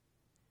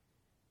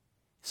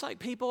 It's like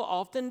people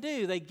often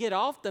do. They get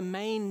off the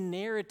main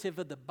narrative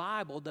of the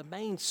Bible, the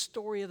main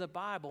story of the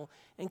Bible,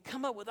 and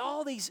come up with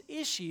all these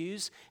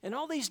issues and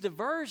all these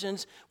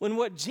diversions when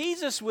what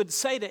Jesus would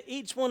say to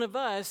each one of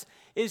us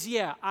is,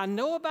 yeah, I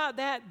know about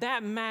that.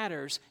 That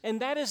matters, and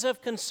that is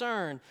of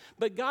concern.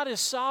 But God is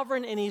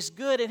sovereign, and He's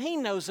good, and He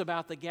knows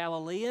about the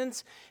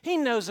Galileans. He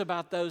knows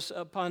about those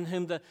upon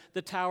whom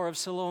the Tower of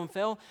Siloam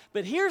fell.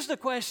 But here's the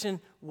question,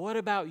 what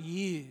about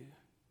you?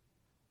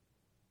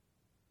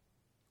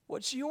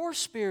 What's your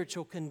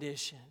spiritual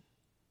condition?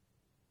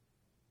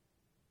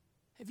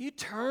 Have you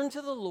turned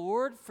to the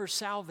Lord for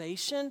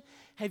salvation?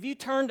 Have you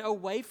turned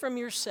away from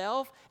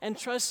yourself and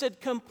trusted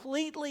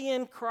completely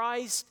in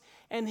Christ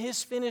and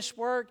His finished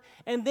work?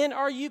 And then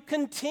are you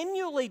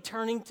continually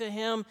turning to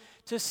Him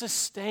to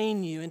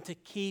sustain you and to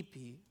keep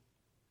you?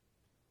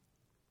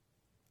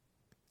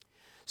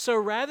 So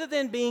rather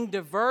than being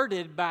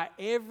diverted by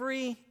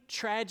every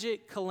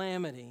tragic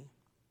calamity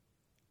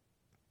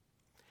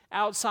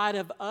outside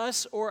of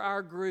us or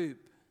our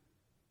group,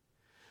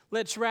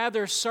 let's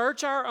rather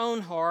search our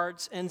own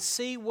hearts and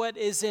see what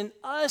is in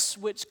us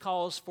which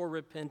calls for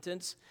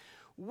repentance.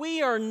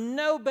 We are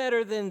no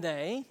better than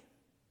they.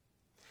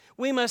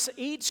 We must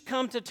each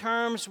come to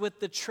terms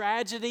with the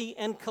tragedy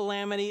and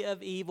calamity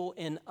of evil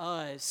in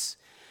us.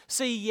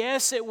 See,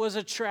 yes, it was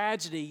a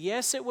tragedy.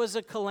 Yes, it was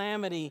a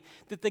calamity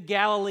that the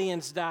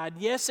Galileans died.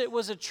 Yes, it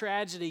was a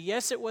tragedy.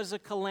 Yes, it was a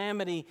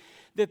calamity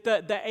that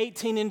the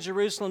 18 in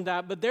Jerusalem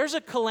died. But there's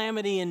a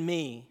calamity in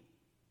me.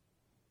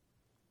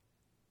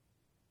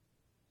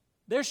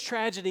 There's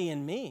tragedy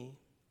in me.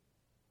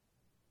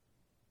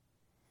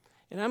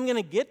 And I'm going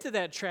to get to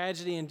that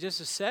tragedy in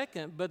just a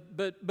second.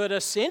 But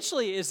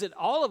essentially is that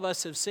all of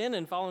us have sinned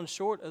and fallen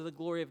short of the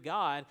glory of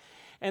God.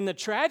 And the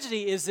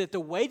tragedy is that the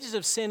wages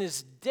of sin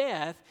is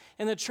death.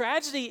 And the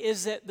tragedy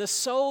is that the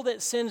soul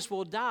that sins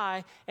will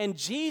die. And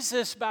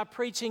Jesus, by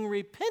preaching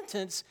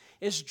repentance,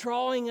 is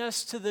drawing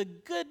us to the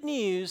good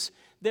news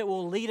that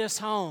will lead us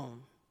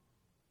home.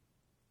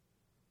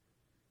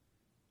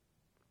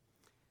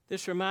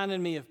 This reminded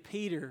me of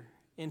Peter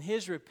in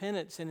his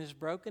repentance and his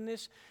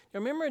brokenness. You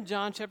remember in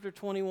John chapter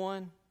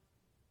 21?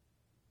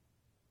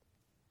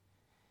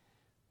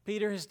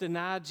 Peter has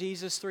denied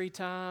Jesus 3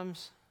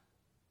 times.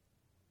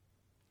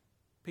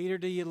 Peter,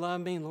 do you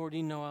love me? Lord,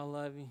 you know I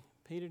love you.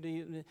 Peter, do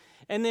you?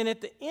 And then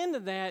at the end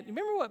of that,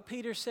 remember what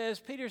Peter says?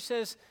 Peter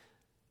says,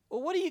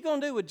 well, what are you going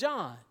to do with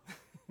John?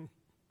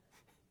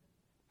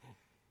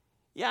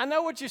 Yeah, I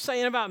know what you're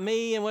saying about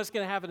me and what's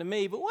going to happen to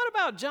me, but what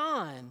about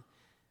John?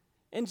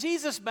 And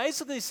Jesus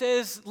basically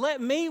says, let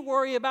me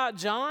worry about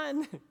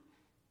John,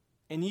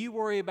 and you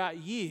worry about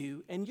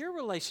you and your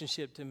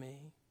relationship to me.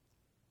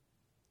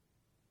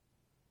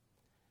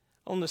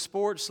 On the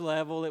sports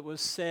level, it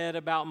was said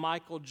about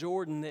Michael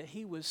Jordan that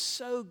he was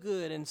so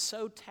good and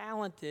so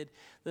talented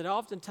that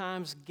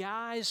oftentimes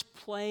guys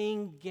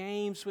playing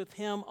games with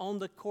him on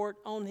the court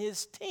on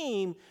his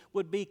team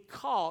would be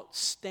caught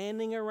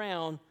standing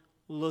around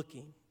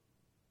looking,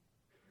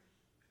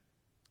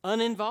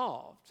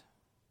 uninvolved,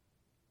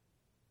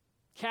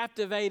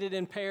 captivated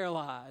and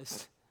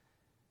paralyzed.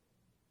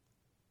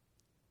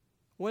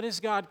 What is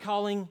God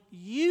calling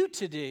you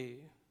to do?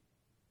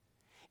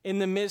 In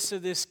the midst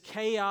of this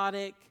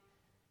chaotic,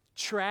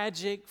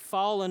 tragic,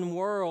 fallen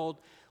world,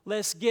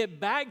 let's get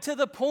back to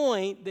the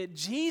point that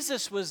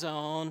Jesus was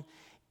on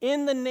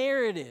in the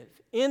narrative,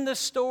 in the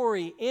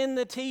story, in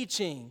the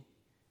teaching.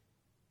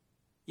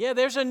 Yeah,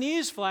 there's a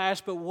news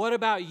flash, but what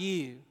about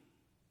you?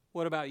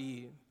 What about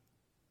you?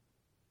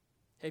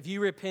 Have you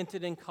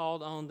repented and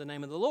called on the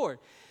name of the Lord?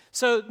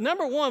 So,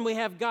 number one, we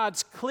have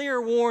God's clear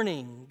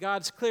warning.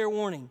 God's clear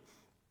warning.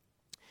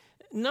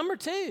 Number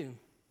two,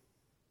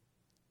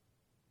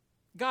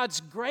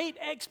 God's great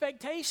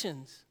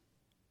expectations.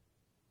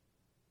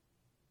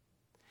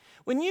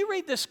 When you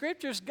read the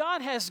scriptures,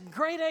 God has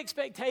great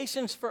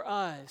expectations for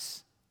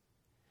us.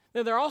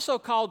 Now, they're also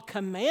called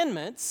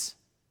commandments.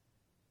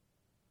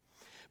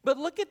 But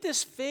look at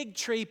this fig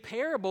tree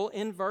parable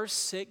in verse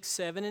 6,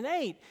 7, and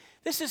 8.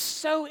 This is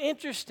so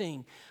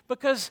interesting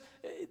because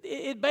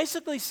it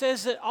basically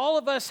says that all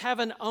of us have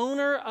an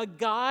owner, a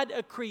God,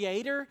 a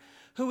creator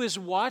who is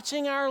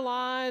watching our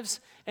lives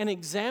and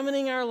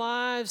examining our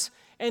lives.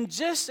 And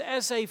just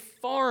as a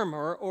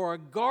farmer or a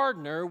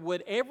gardener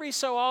would every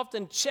so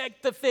often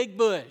check the fig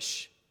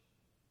bush,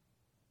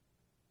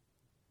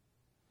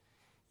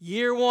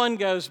 year 1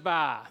 goes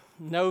by,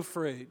 no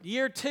fruit.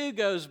 Year 2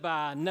 goes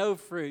by, no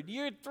fruit.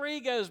 Year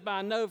 3 goes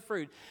by, no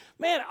fruit.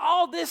 Man,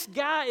 all this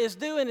guy is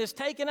doing is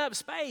taking up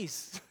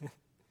space.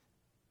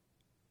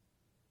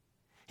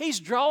 He's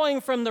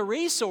drawing from the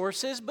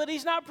resources, but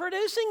he's not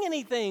producing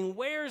anything.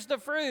 Where's the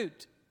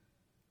fruit?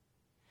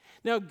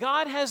 Now,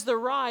 God has the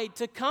right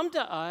to come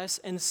to us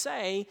and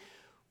say,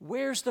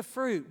 where's the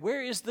fruit?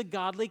 Where is the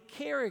godly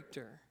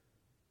character?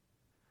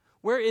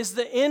 Where is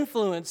the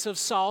influence of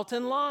salt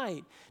and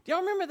light? Do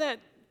y'all remember that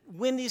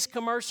Wendy's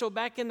commercial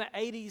back in the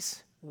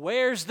 80s?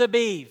 Where's the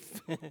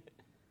beef?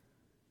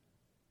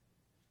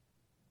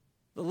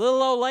 The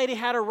little old lady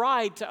had a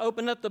right to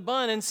open up the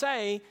bun and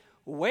say,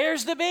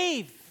 where's the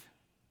beef?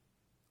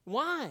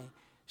 Why?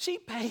 She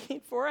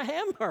paid for a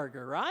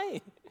hamburger,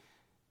 right?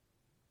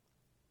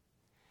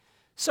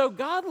 So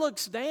God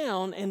looks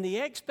down, and the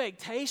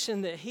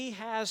expectation that He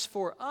has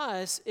for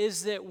us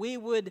is that we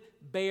would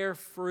bear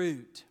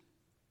fruit.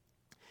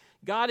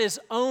 God is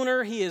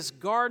owner, He is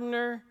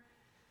gardener.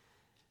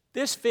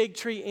 This fig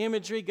tree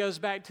imagery goes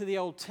back to the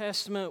Old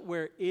Testament,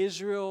 where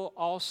Israel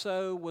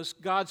also was,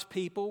 God's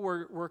people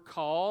were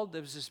called.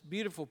 There was this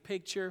beautiful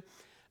picture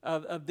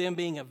of them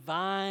being a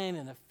vine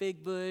and a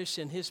fig bush,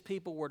 and His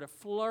people were to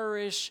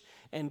flourish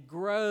and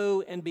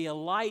grow and be a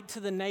light to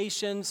the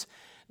nations.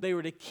 They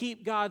were to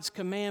keep God's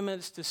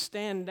commandments, to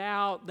stand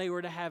out. They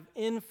were to have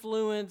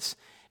influence,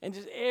 and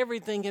just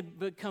everything had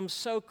become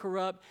so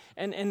corrupt.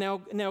 And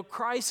now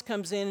Christ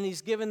comes in, and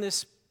He's given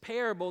this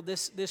parable,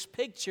 this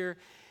picture,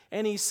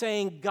 and He's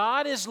saying,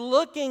 God is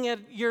looking at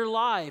your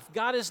life.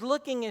 God is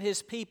looking at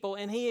His people,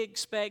 and He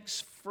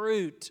expects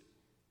fruit.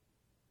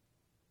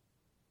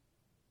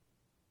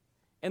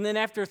 And then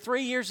after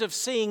 3 years of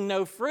seeing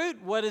no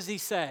fruit, what does He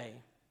say?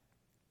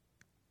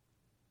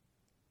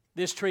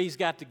 This tree's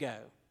got to go.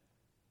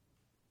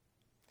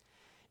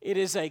 It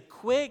is a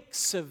quick,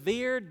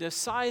 severe,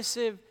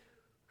 decisive,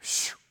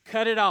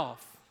 cut it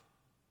off.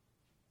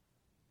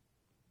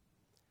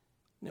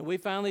 Now, we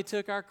finally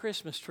took our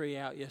Christmas tree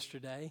out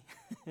yesterday.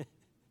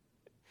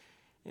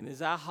 And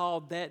as I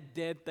hauled that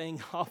dead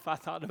thing off, I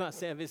thought to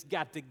myself, it's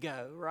got to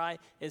go,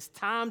 right? It's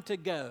time to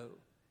go.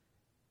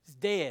 It's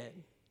dead.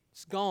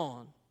 It's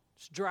gone.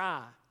 It's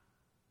dry.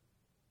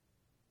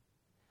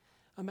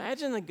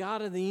 Imagine the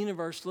God of the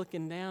universe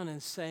looking down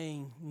and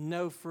saying,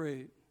 no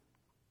fruit.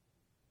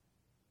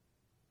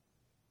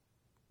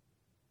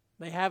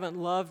 They haven't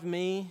loved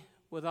me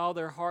with all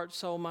their heart,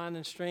 soul, mind,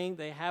 and strength.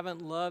 They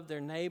haven't loved their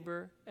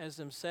neighbor as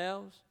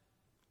themselves.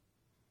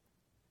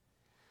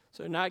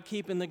 So they're not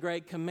keeping the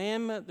great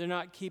commandment. They're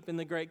not keeping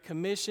the great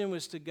commission,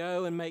 was to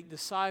go and make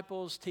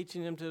disciples,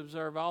 teaching them to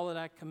observe all that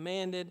I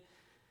commanded.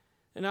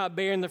 They're not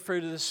bearing the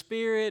fruit of the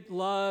Spirit,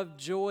 love,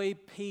 joy,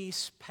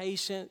 peace,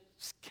 patience,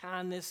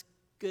 kindness,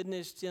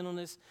 goodness,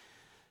 gentleness,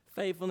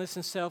 faithfulness,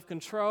 and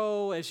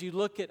self-control. As you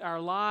look at our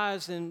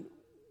lives, and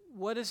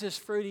what is this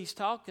fruit He's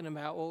talking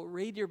about? Well,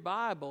 read your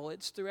Bible.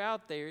 It's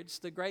throughout there. It's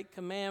the Great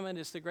Commandment.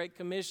 It's the Great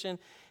Commission.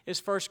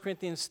 It's 1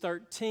 Corinthians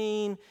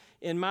 13.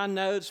 In my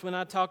notes, when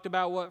I talked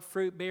about what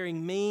fruit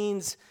bearing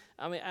means,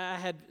 I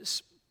had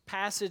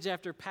passage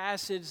after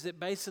passage that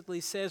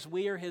basically says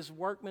we are His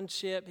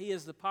workmanship. He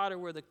is the potter,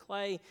 we're the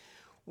clay.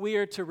 We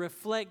are to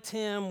reflect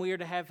Him. We are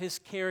to have His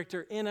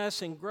character in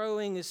us, and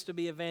growing is to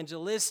be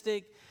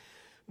evangelistic.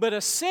 But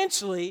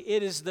essentially,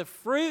 it is the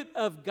fruit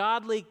of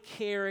godly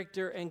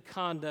character and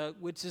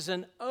conduct, which is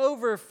an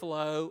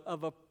overflow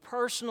of a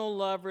personal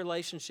love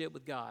relationship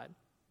with God.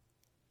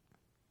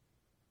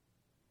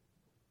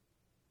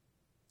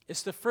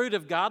 It's the fruit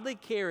of godly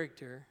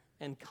character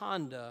and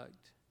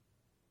conduct,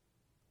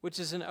 which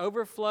is an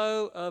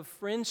overflow of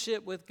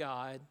friendship with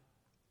God.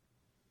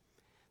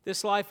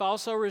 This life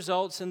also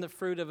results in the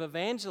fruit of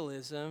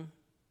evangelism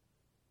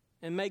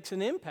and makes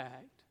an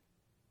impact,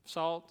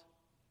 salt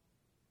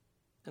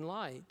and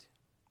light.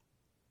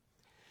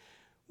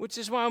 Which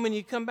is why when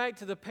you come back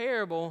to the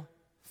parable,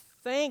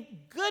 thank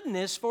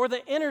goodness for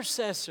the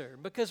intercessor.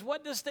 Because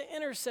what does the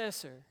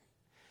intercessor?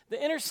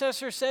 The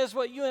intercessor says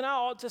what you and I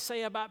ought to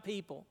say about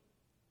people.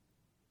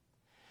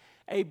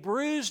 A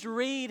bruised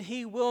reed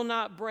He will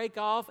not break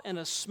off, and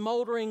a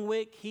smoldering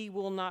wick He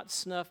will not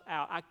snuff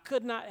out. I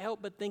could not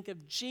help but think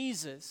of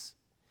Jesus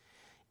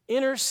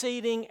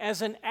interceding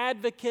as an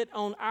advocate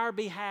on our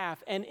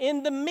behalf. And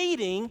in the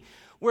meeting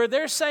where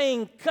they're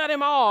saying, cut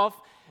him off,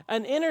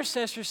 an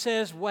intercessor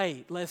says,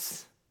 wait,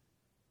 let's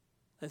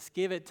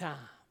give it time.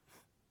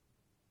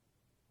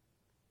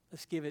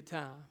 Let's give it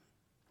time.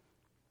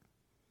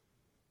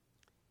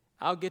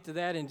 I'll get to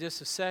that in just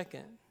a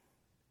second.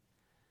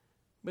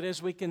 But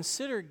as we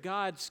consider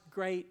God's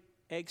great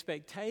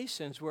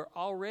expectations, we're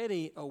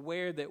already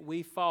aware that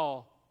we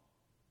fall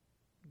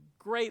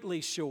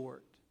greatly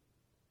short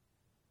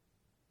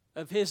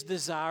of His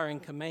desire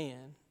and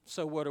command.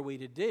 So what are we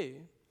to do?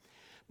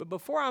 But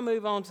before I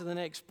move on to the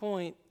next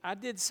point, I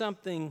did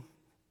something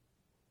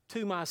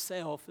to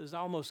myself that's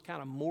almost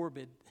kind of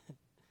morbid.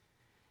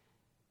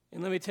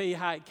 And let me tell you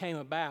how it came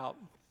about.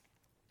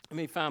 Let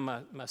me find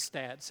my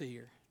stats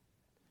here.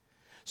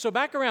 So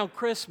back around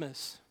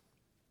Christmas,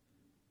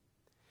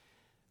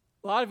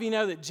 a lot of you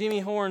know that Jimmy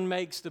Horn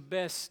makes the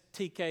best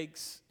tea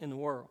cakes in the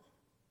world.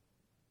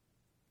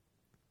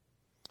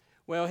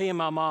 Well, he and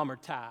my mom are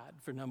tied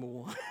for number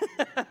one.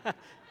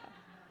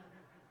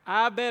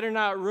 I better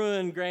not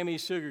ruin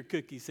Grammy's sugar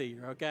cookies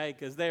here, okay?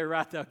 Because they're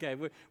right there. Okay,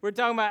 we're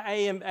talking about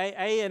A and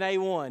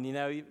A1, you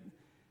know.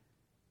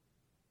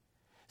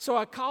 So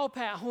I called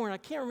Pat Horn. I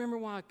can't remember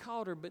why I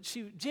called her, but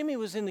Jimmy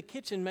was in the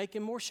kitchen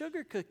making more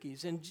sugar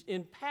cookies.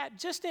 And Pat,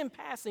 just in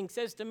passing,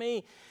 says to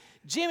me,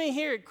 Jimmy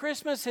here at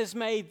Christmas has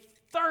made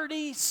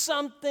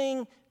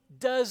 30-something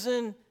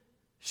dozen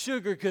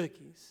sugar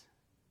cookies.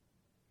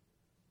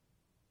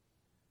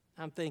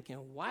 I'm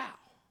thinking, wow,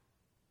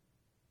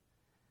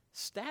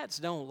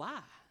 stats don't lie.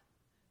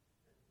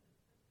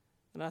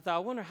 And I thought, I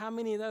wonder how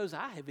many of those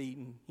I have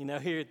eaten,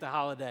 here at the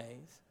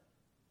holidays.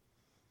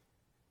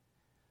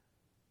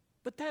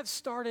 But that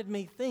started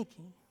me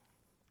thinking.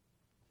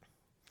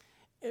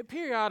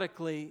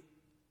 Periodically,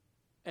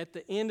 at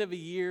the end of a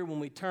year when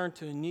we turn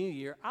to a new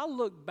year, I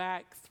look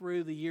back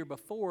through the year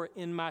before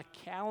in my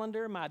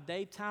calendar, my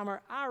day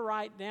timer. I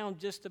write down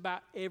just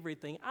about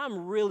everything.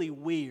 I'm really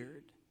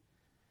weird.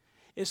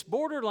 It's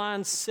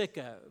borderline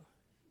sicko.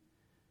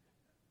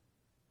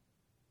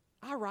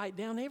 I write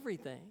down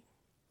everything.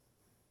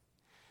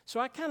 So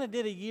I kind of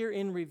did a year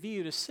in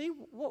review to see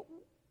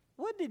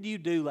what did you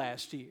do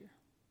last year?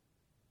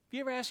 Have you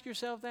ever asked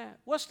yourself that?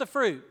 What's the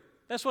fruit?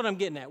 That's what I'm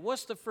getting at.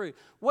 What's the fruit?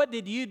 What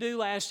did you do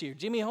last year?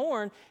 Jimmy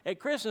Horn at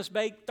Christmas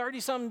baked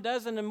 30-something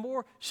dozen and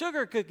more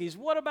sugar cookies.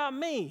 What about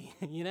me?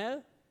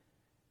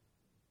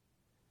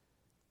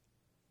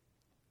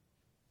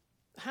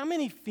 How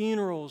many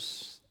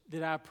funerals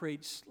did I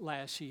preach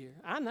last year?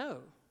 I know.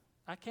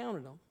 I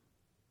counted them.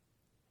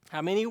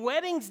 How many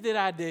weddings did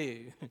I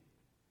do?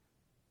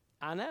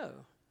 I know.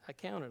 I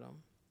counted them.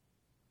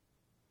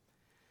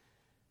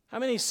 How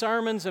many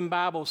sermons and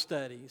Bible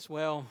studies?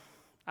 Well,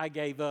 I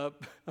gave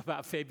up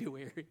about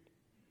February.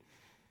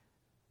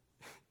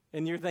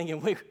 And you're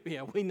thinking,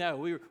 we know.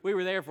 We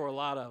were there for a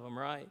lot of them,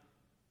 right?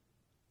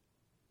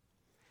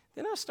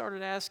 Then I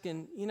started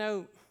asking,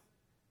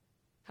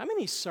 how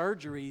many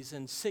surgeries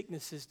and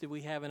sicknesses did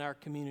we have in our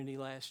community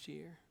last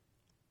year?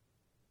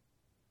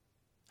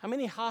 How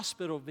many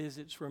hospital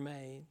visits were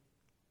made?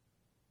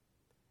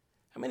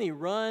 How many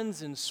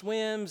runs and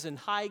swims and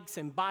hikes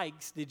and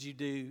bikes did you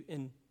do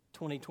in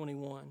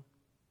 2021?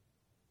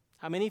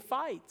 How many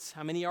fights?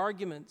 How many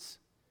arguments?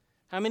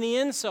 How many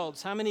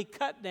insults? How many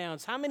cut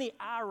downs? How many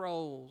eye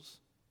rolls?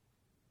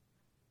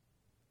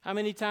 How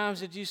many times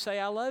did you say,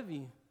 I love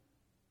you?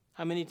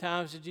 How many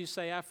times did you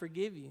say, I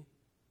forgive you?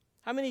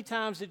 How many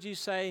times did you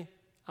say,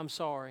 I'm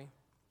sorry?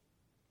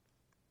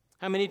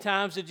 How many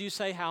times did you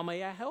say, how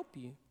may I help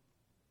you?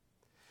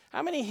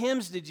 How many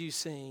hymns did you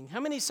sing? How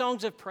many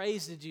songs of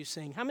praise did you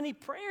sing? How many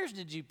prayers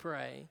did you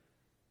pray?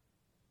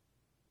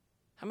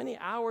 How many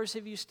hours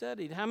have you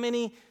studied?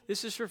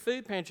 This is for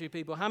food pantry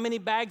people, how many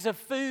bags of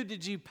food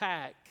did you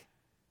pack?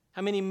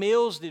 How many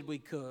meals did we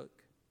cook?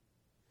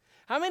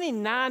 How many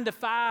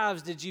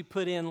 9-to-5s did you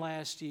put in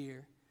last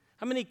year?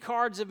 How many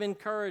cards of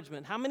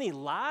encouragement? How many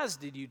lies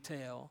did you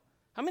tell?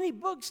 How many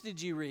books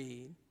did you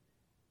read?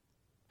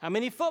 How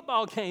many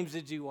football games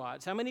did you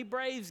watch? How many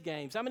Braves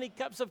games? How many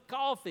cups of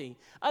coffee?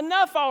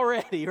 Enough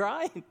already,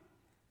 right?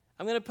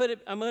 I'm going to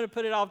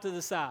put it off to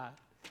the side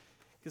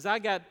because I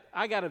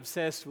got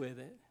obsessed with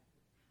it.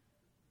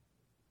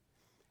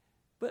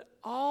 But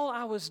all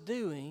I was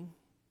doing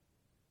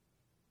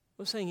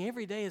was saying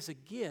every day is a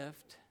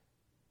gift.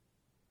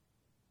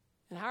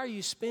 And how are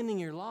you spending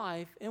your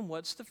life and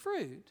what's the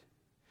fruit?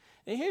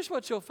 And here's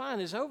what you'll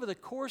find is over the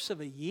course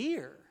of a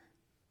year,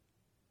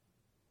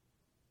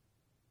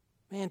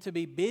 man, to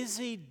be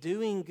busy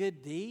doing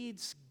good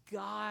deeds,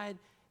 God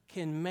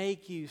can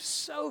make you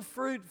so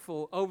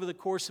fruitful over the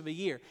course of a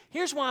year.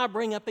 Here's why I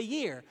bring up a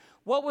year.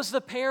 What was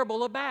the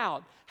parable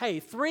about? Hey,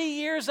 3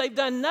 years they've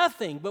done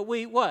nothing, but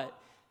what?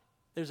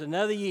 There's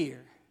another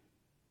year.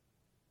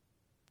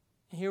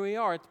 And here we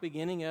are at the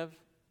beginning of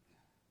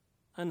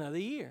another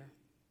year.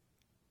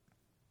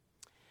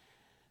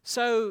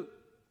 So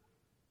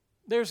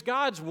there's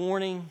God's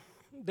warning.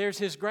 There's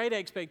His great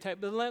expectation.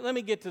 But let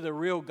me get to the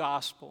real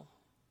gospel.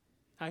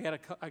 I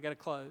gotta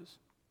close.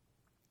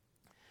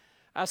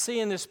 I see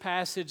in this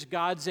passage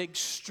God's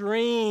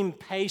extreme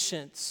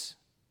patience.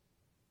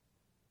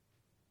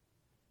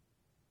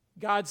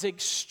 God's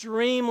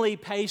extremely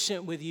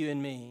patient with you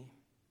and me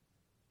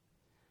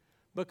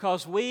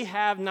because we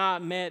have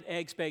not met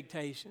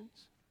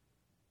expectations.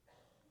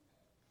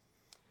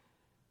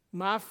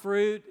 My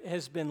fruit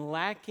has been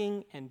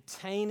lacking and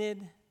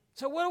tainted.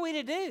 So what are we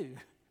to do?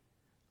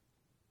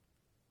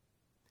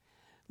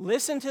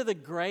 Listen to the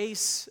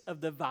grace of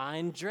the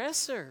vine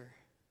dresser,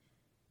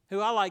 who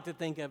I like to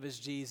think of as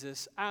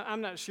Jesus.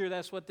 I'm not sure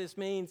that's what this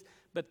means,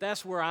 but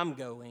that's where I'm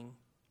going.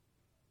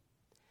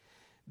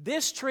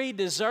 This tree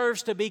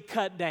deserves to be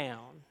cut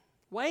down.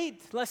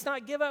 Wait, let's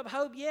not give up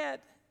hope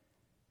yet.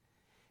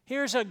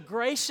 Here's a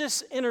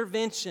gracious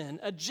intervention,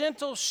 a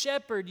gentle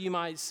shepherd, you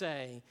might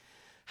say.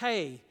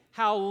 Hey,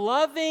 how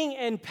loving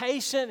and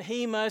patient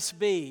He must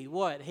be.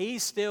 What?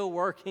 He's still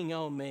working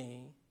on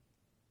me.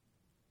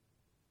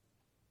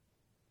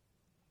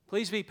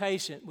 Please be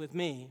patient with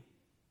me.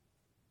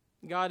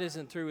 God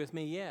isn't through with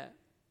me yet.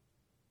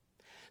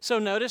 So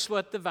notice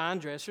what the vine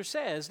dresser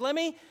says.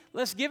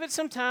 Let's give it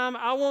some time.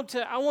 I want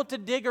to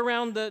dig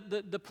around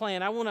the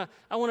plant. I want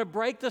to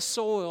break the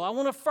soil. I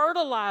want to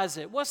fertilize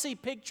it. What's he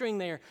picturing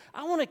there?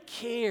 I want to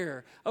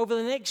care. Over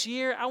the next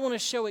year, I want to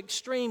show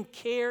extreme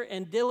care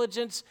and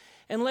diligence.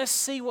 And let's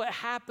see what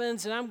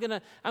happens. And I'm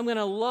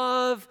gonna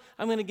love.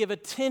 I'm gonna give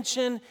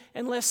attention.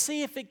 And let's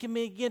see if it can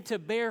begin to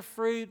bear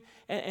fruit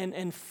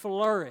and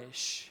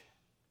flourish.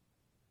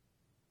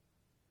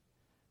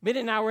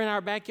 Bennett and I were in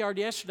our backyard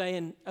yesterday,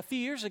 and a few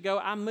years ago,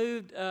 I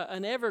moved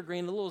an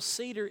evergreen, a little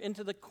cedar,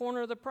 into the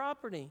corner of the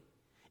property.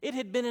 It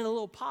had been in a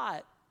little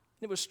pot.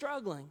 It was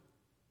struggling.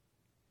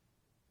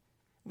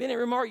 Bennett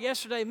remarked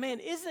yesterday, man,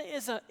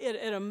 isn't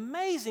it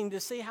amazing to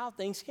see how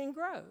things can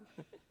grow?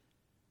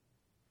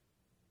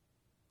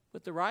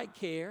 With the right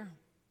care,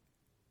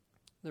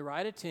 the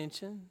right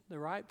attention, the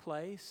right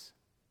place.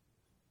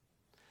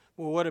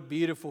 Well, what a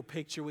beautiful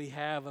picture we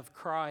have of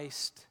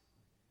Christ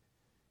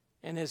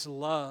and His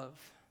love.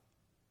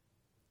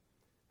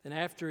 And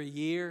after a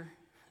year,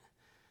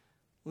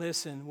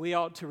 listen, we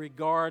ought to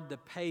regard the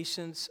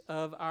patience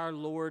of our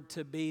Lord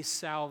to be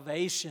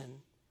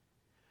salvation.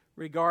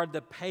 Regard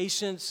the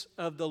patience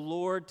of the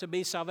Lord to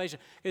be salvation.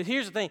 Because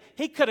here's the thing,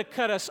 He could have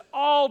cut us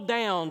all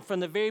down from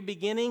the very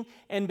beginning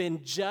and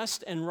been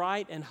just and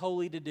right and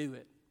holy to do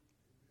it.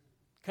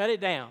 Cut it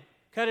down.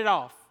 Cut it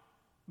off.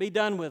 Be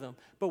done with them.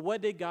 But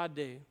what did God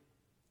do?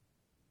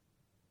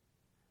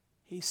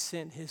 He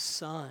sent His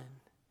Son.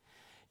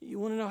 You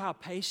want to know how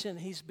patient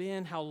He's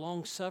been, how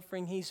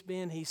long-suffering He's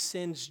been? He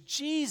sends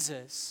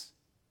Jesus.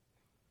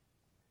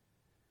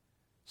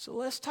 So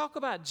let's talk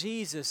about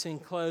Jesus in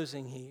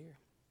closing here.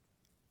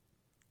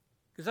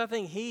 Because I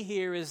think He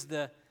here is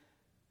the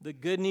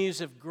good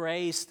news of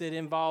grace that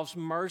involves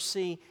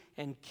mercy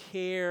and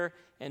care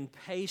and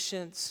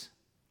patience.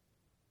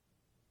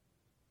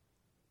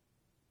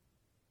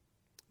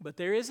 But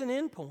there is an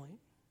end point,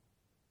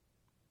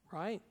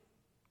 right?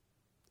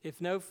 If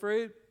no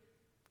fruit,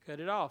 cut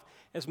it off.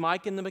 As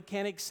Mike in the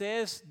Mechanic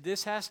says,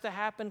 this has to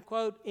happen,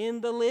 quote, in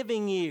the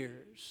living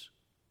years.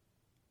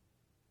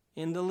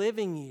 In the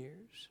living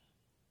years.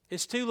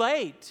 It's too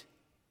late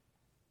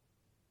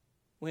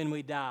when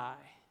we die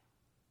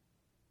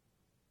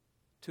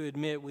to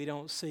admit we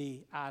don't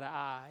see eye to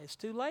eye. It's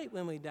too late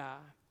when we die.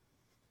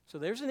 So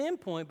there's an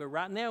end point, but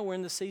right now we're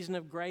in the season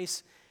of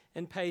grace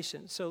and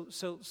patience.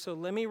 So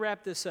let me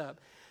wrap this up.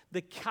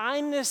 The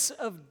kindness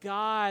of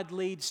God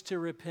leads to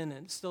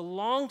repentance. The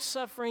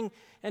long-suffering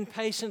and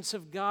patience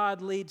of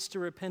God leads to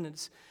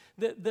repentance.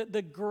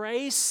 The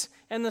grace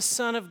and the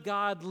Son of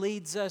God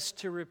leads us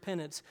to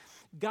repentance.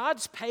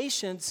 God's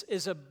patience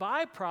is a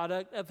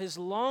byproduct of His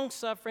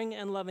long-suffering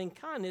and loving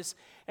kindness,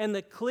 and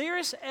the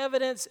clearest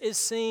evidence is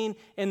seen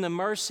in the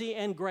mercy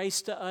and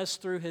grace to us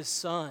through His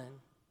Son.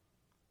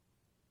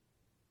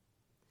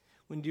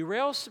 When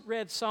Durrell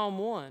read Psalm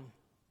 1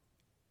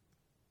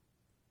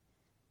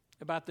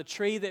 about the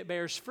tree that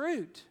bears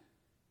fruit,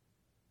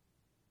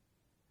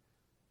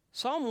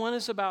 Psalm 1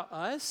 is about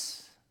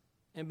us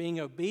and being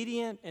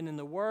obedient and in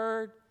the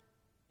Word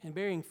and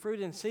bearing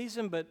fruit in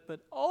season, but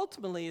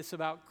ultimately it's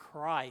about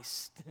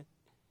Christ.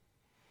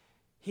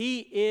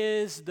 He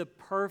is the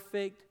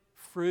perfect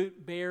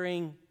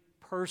fruit-bearing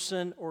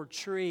person or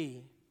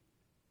tree.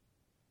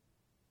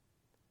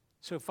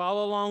 So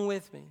follow along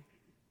with me.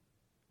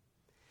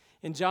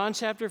 In John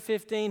chapter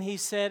 15, He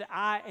said,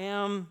 I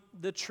am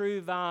the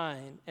true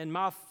vine, and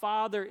my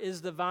Father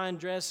is the vine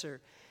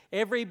dresser.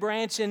 Every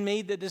branch in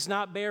me that does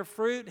not bear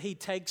fruit, He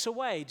takes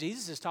away.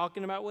 Jesus is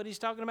talking about what He's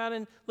talking about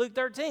in Luke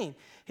 13.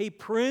 He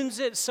prunes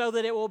it so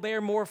that it will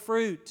bear more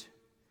fruit.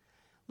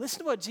 Listen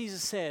to what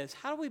Jesus says.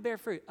 How do we bear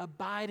fruit?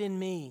 Abide in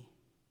me,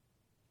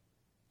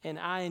 and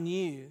I in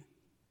you.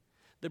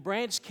 The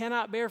branch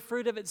cannot bear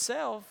fruit of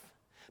itself.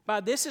 By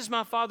this is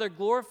my Father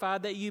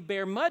glorified, that you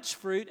bear much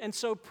fruit, and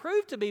so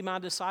prove to be my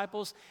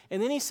disciples.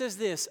 And then He says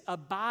this,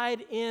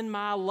 abide in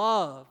my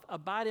love.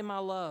 Abide in my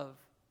love.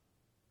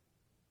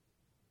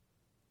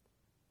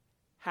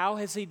 How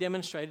has He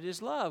demonstrated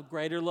His love?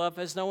 Greater love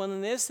has no one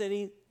than this, that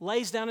He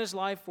lays down His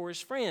life for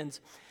His friends.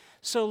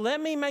 So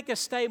let me make a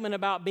statement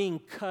about being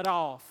cut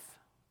off.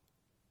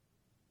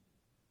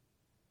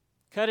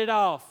 Cut it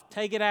off.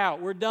 Take it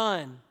out. We're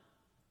done.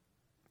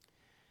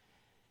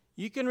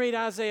 You can read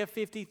Isaiah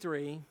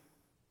 53.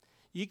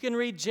 You can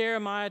read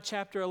Jeremiah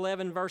chapter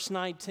 11, verse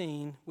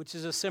 19, which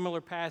is a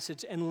similar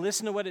passage, and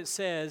listen to what it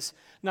says,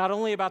 not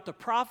only about the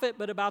prophet,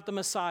 but about the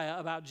Messiah,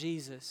 about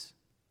Jesus.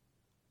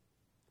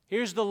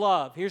 Here's the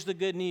love. Here's the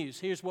good news.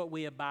 Here's what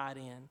we abide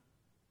in.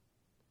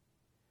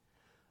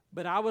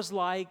 But I was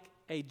like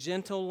a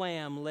gentle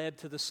lamb led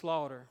to the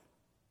slaughter.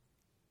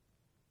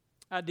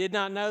 I did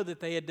not know that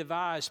they had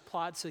devised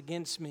plots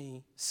against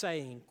me,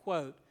 saying,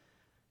 quote,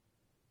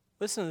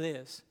 listen to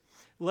this,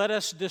 let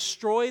us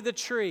destroy the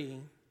tree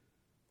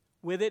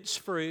with its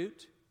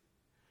fruit.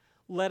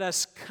 Let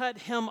us cut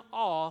him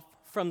off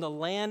from the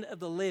land of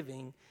the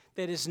living,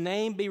 that his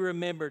name be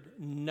remembered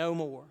no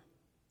more.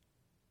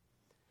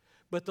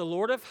 But the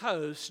Lord of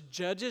hosts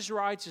judges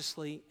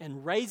righteously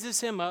and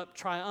raises him up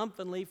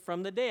triumphantly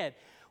from the dead.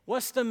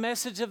 What's the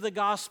message of the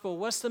gospel?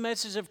 What's the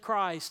message of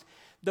Christ?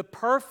 The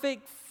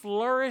perfect,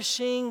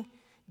 flourishing,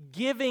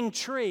 giving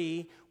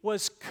tree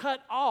was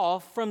cut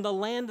off from the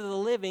land of the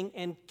living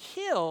and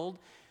killed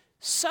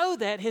so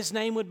that his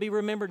name would be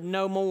remembered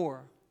no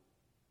more.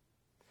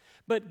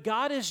 But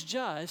God is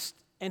just,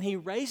 and He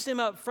raised him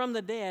up from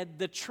the dead.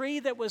 The tree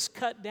that was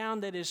cut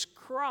down, that is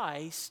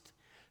Christ,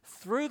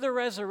 through the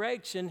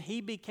resurrection,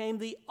 He became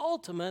the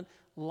ultimate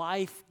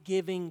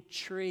life-giving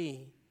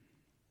tree.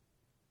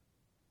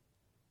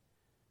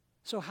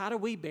 So how do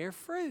we bear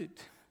fruit?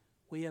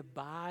 We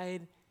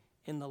abide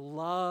in the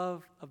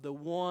love of the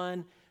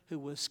one who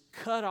was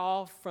cut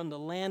off from the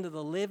land of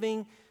the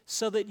living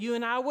so that you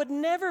and I would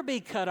never be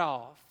cut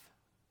off.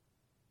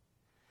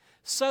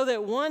 So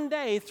that one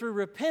day through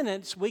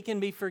repentance we can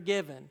be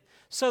forgiven.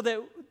 So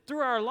that through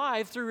our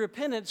life, through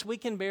repentance, we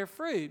can bear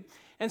fruit.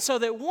 And so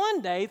that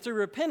one day through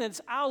repentance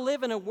I'll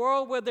live in a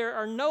world where there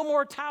are no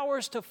more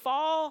towers to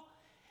fall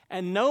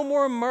and no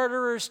more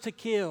murderers to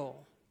kill.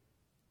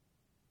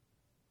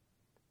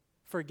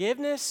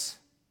 Forgiveness,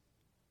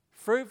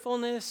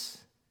 fruitfulness,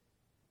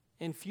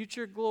 and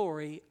future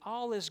glory,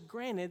 all is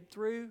granted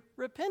through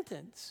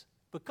repentance,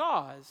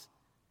 because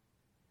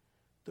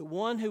the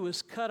one who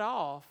was cut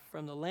off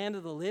from the land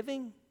of the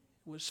living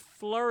was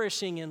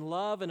flourishing in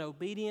love and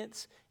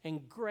obedience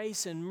and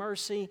grace and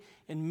mercy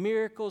and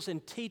miracles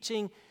and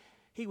teaching.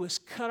 He was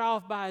cut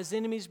off by his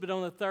enemies, but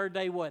on the third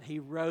day, what? He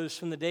rose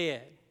from the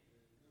dead.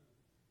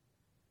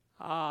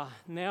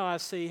 Now I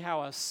see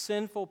how a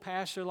sinful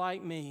pastor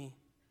like me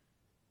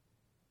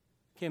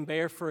can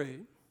bear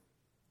fruit.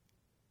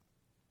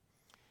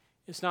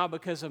 It's not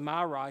because of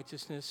my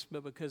righteousness,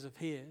 but because of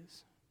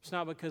His. It's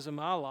not because of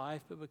my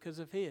life, but because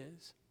of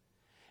His.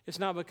 It's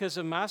not because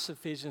of my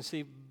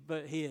sufficiency,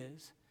 but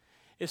His.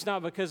 It's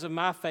not because of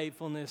my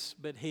faithfulness,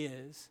 but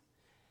His.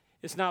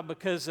 It's not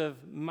because of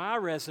my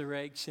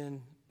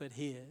resurrection, but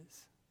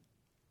His.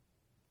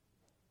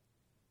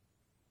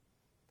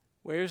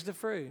 Where's the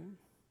fruit?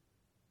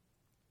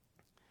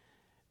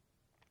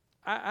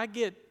 I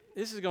get,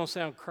 this is going to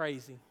sound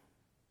crazy.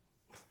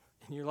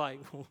 And you're like,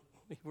 well,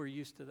 we're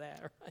used to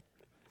that, right?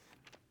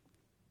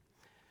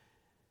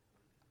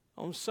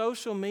 On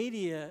social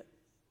media,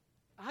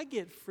 I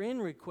get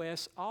friend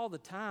requests all the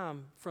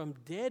time from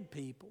dead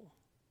people.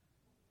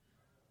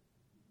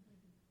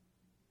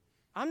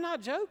 I'm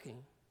not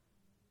joking.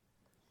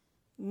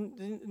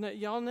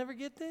 Y'all never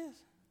get this?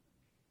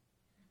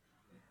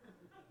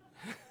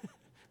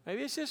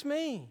 Maybe it's just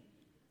me.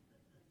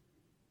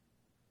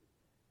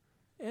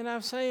 And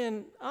I'm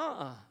saying,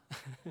 I'm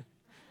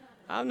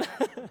not,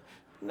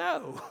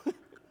 no.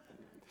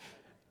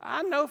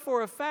 I know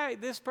for a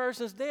fact this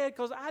person's dead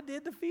because I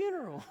did the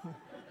funeral.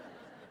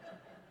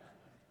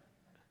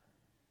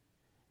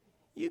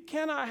 You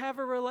cannot have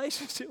a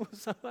relationship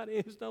with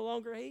somebody who's no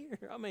longer here.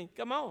 I mean,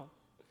 come on.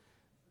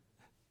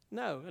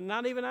 No,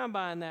 not even I'm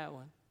buying that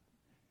one.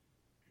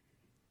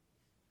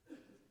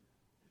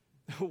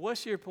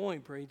 What's your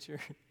point, preacher?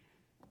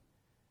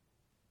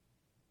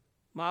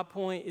 My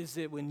point is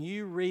that when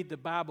you read the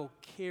Bible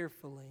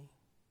carefully,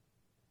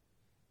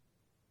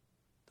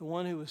 the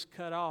one who was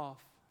cut off,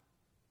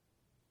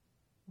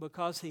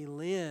 because He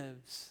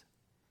lives,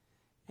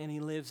 and He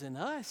lives in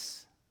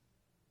us.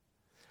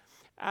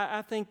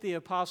 I think the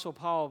Apostle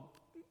Paul,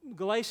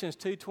 Galatians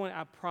 2:20,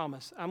 I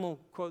promise, I'm going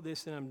to quote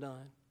this and I'm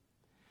done.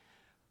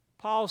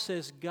 Paul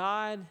says,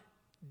 God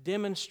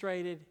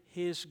demonstrated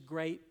His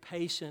great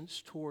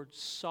patience towards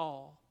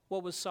Saul.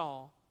 What was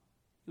Saul?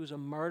 He was a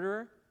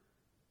murderer.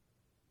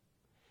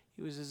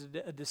 He was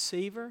a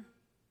deceiver.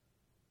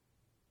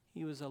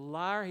 He was a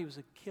liar. He was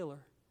a killer.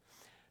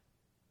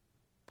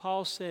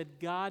 Paul said,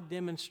 God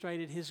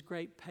demonstrated His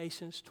great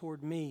patience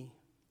toward me.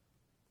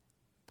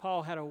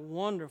 Paul had a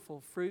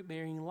wonderful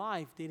fruit-bearing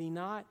life, did he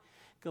not?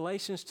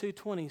 Galatians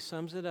 2:20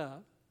 sums it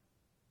up.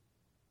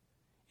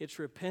 It's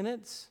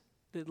repentance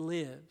that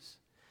lives.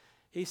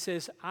 He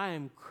says, I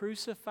am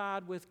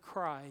crucified with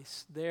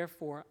Christ,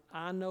 therefore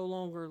I no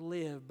longer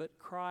live, but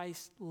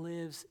Christ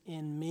lives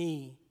in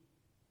me.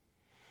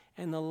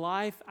 And the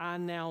life I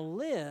now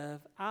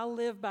live, I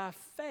live by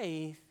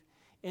faith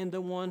in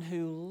the one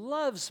who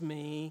loves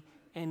me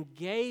and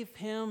gave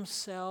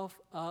Himself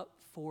up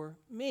for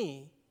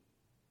me.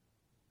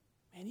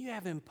 Man, you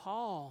have in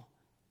Paul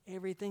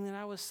everything that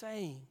I was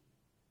saying.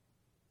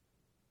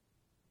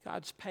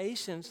 God's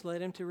patience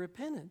led him to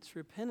repentance.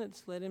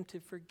 Repentance led him to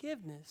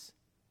forgiveness.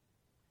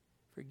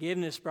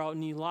 Forgiveness brought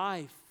new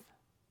life.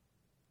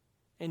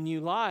 And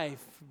new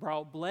life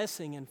brought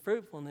blessing and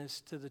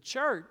fruitfulness to the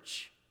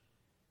church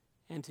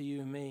and to you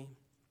and me.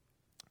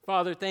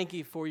 Father, thank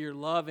You for Your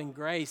love and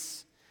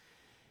grace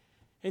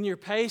and Your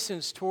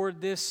patience toward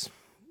this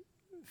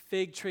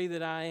fig tree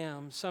that I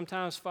am.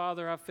 Sometimes,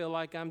 Father, I feel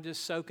like I'm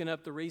just soaking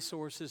up the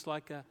resources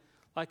like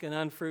an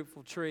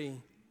unfruitful tree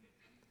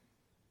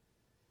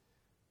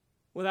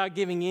without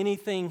giving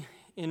anything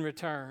in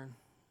return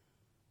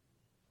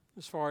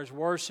as far as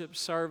worship,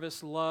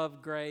 service,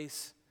 love,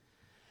 grace.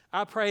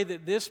 I pray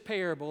that this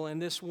parable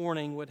and this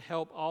warning would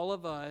help all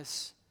of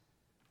us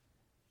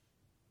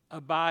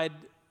abide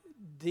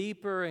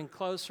deeper and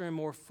closer and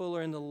more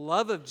fuller in the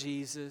love of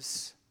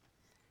Jesus,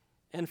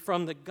 and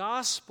from the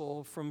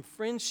gospel, from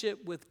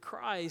friendship with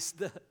Christ,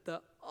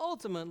 the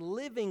ultimate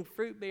living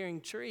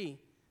fruit-bearing tree,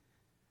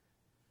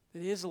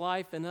 that His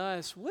life in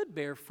us would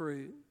bear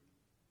fruit.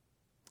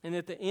 And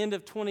at the end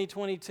of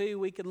 2022,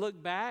 we could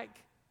look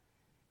back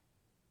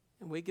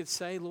and we could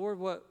say, Lord,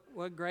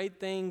 what great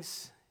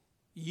things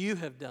You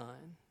have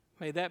done.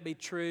 May that be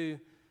true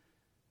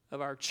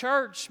of our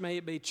church. May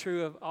it be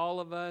true of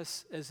all of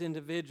us as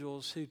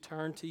individuals who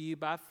turn to You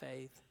by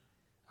faith.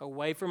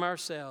 away from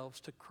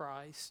ourselves to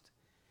Christ.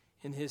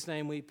 In His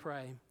name we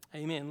pray.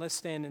 Amen. Let's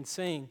stand and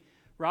sing.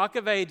 Rock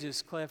of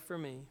Ages, cleft for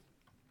me.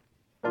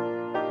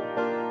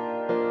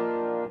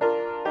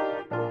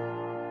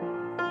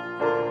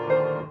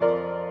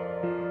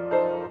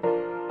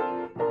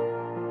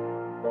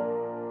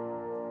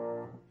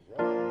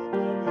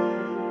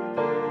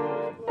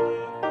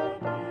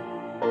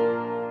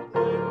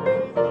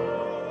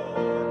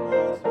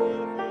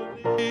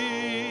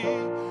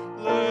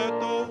 Let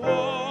the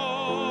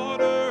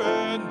water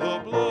and the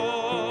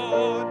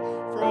blood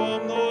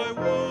from thy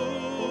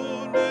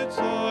wounded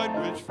side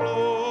which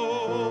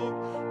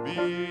flowed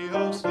be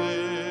of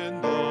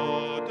sin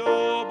the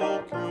double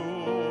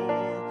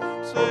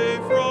cure.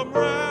 Save from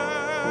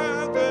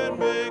wrath and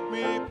make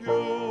me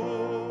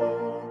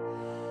pure.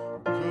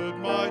 Could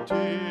my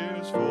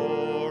tears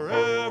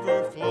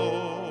forever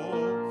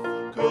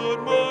flow? Could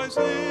my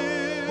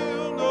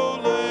zeal no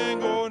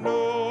languor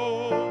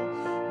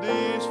know?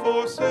 These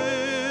for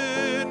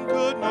sin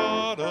could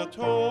not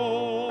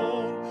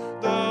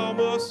atone. Thou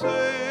must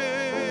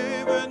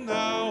save, and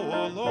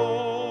thou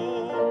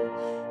alone.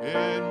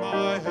 In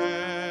my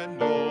hand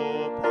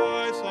no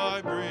price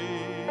I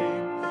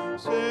bring,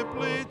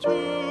 simply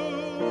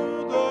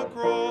to the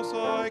cross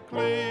I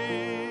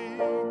cling.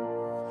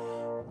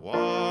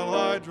 While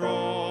I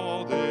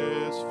draw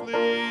this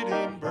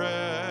fleeting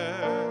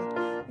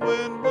breath,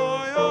 when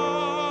my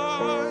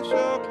eyes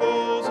shall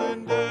close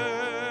in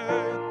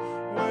death,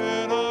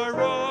 when I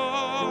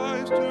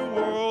rise to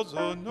worlds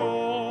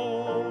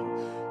unknown,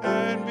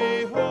 and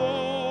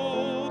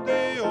behold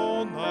thee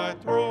on thy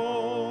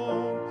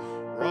throne,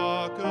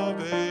 Rock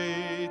of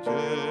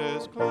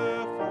Ages,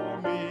 cleft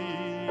for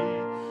me,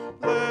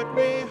 let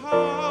me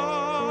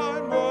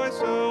hide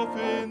myself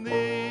in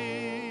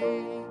thee.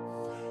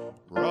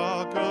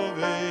 Rock of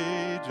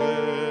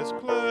Ages,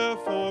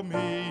 cleft for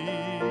me,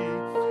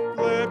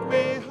 let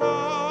me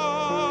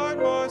hide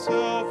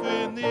myself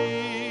in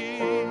thee.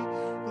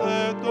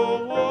 Let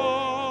the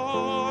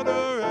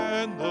water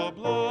and the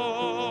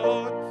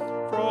blood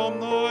from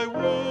thy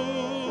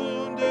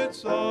wounded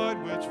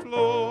side which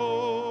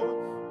flowed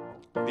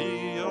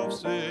be of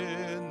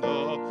sin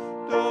the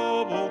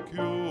double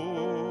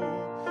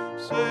cure.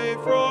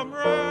 Save from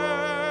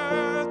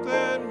wrath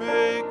and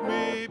make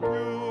me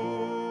pure.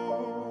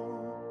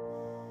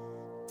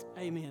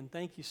 Amen.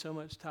 Thank you so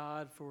much,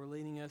 Todd, for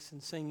leading us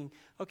in singing.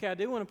 Okay, I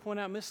do want to point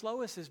out Miss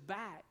Lois is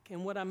back.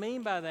 And what I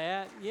mean by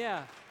that,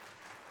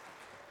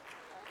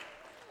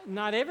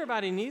 not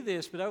everybody knew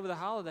this, but over the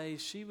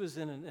holidays, she was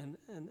in an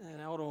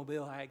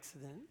automobile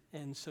accident.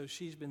 And so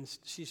she's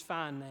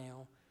fine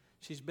now.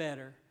 She's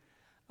better.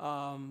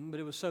 But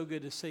it was so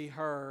good to see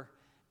her.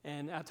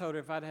 And I told her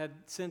if I'd had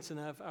sense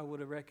enough, I would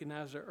have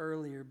recognized her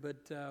earlier.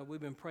 But we've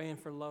been praying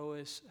for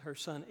Lois. Her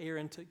son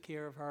Aaron took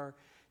care of her.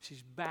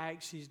 She's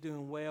back. She's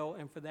doing well.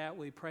 And for that,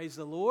 we praise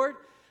the Lord.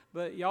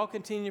 But y'all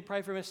continue to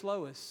pray for Miss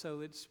Lois. So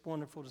it's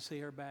wonderful to see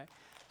her back.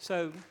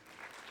 So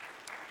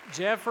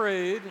Jeff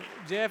Rood,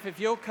 Jeff,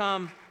 if you'll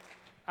come,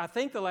 I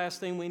think the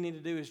last thing we need to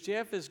do is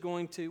Jeff is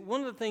going to,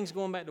 one of the things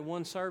going back to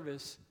one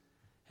service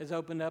has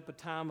opened up a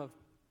time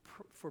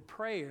for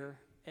prayer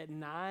at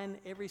 9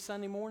 every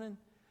Sunday morning.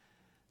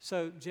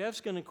 So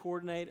Jeff's going to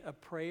coordinate a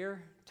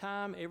prayer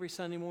time every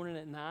Sunday morning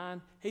at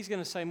 9. He's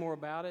going to say more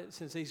about it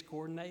since he's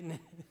coordinating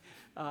it.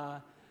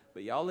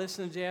 But y'all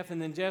listen to Jeff,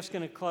 and then Jeff's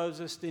going to close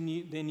us, then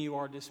you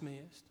are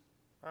dismissed.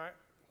 All right.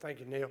 Thank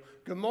you, Neil.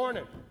 Good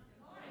morning.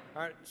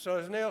 All right. So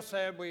as Neil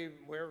said,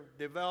 we're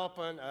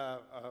developing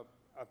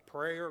a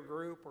prayer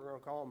group. We're going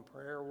to call them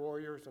prayer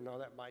warriors. I know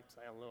that might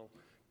sound a little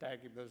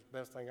tacky, but it's the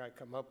best thing I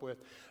come up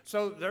with.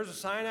 So there's a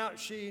sign-out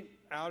sheet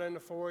out in the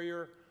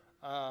foyer,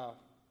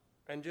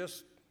 and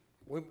just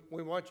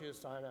we want you to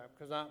sign up,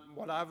 because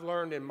what I've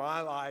learned in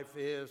my life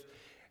is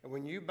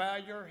when you bow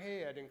your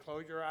head and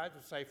close your eyes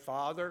and say,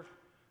 Father,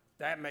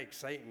 that makes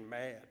Satan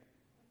mad.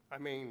 I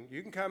mean,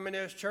 you can come in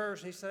this church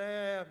and he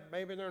say,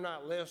 maybe they're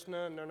not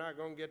listening, they're not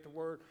going to get the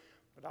word.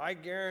 But I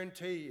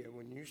guarantee you,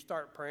 when you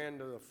start praying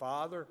to the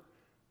Father,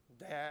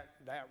 that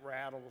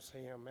rattles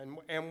him.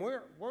 And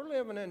we're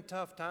living in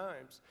tough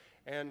times.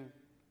 And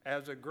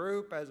as a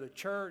group, as a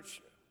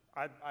church,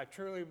 I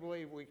truly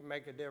believe we can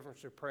make a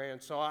difference in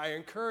praying. So I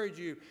encourage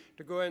you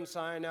to go ahead and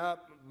sign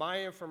up.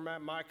 My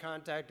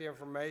contact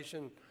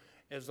information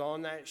is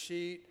on that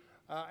sheet.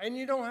 And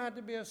you don't have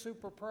to be a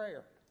super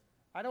prayer.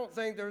 I don't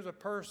think there's a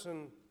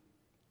person,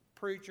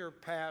 preacher,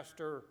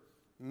 pastor,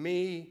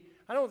 me,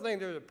 I don't think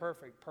there's a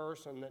perfect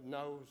person that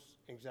knows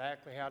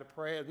exactly how to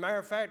pray. As a matter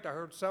of fact, I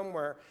heard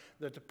somewhere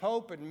that the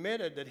Pope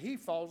admitted that he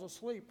falls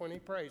asleep when he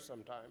prays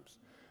sometimes.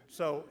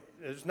 So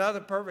there's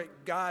nothing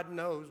perfect. God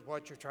knows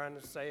what you're trying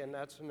to say, and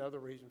that's another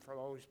reason for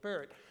the Holy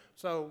Spirit.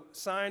 So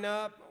sign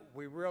up.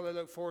 We really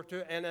look forward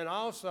to it. And then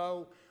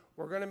also,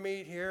 we're going to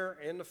meet here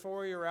in the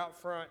foyer out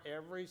front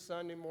every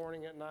Sunday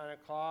morning at 9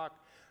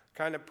 o'clock,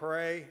 kind of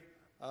pray,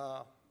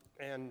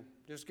 and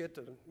just get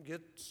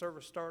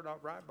service started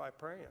out right by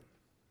praying.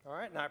 All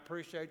right? And I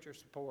appreciate your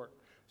support.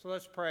 So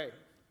let's pray.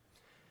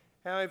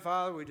 Heavenly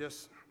Father,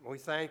 we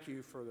thank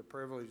you for the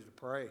privilege to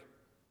pray.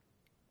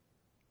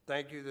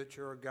 Thank you that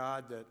you're a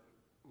God that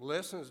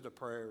listens to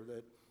prayer,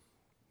 that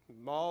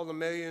all the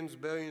millions,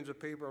 billions of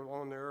people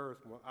on the earth,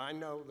 I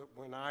know that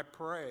when I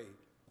pray,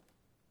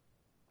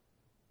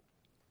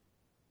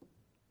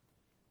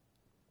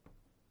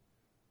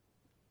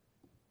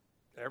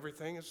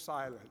 everything is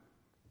silent.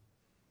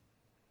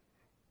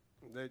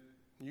 That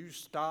you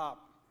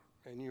stop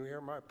and you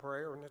hear my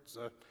prayer, and it's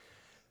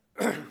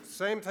the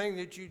same thing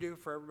that you do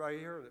for everybody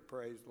here that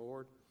prays,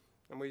 Lord.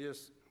 And we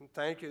just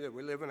thank you that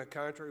we live in a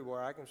country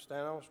where I can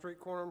stand on a street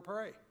corner and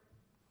pray.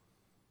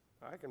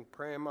 I can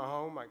pray in my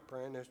home, I can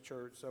pray in this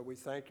church, so we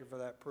thank you for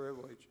that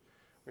privilege.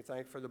 We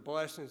thank you for the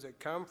blessings that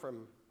come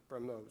from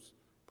those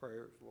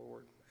prayers,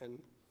 Lord. And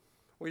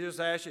we just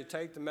ask you to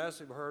take the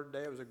message we heard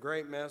today. It was a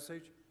great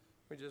message.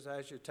 We just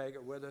ask you to take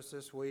it with us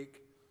this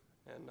week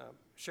and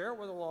share it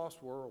with a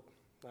lost world.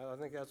 I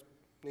think that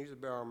needs to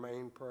be our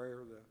main prayer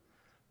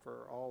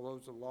for all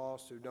those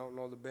lost who don't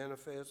know the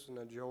benefits and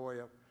the joy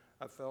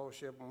of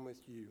fellowshipping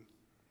with you.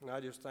 And I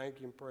just thank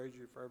you and praise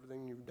you for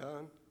everything you've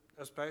done,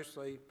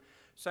 especially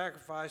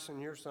sacrificing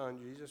your Son,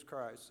 Jesus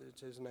Christ.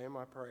 It's his name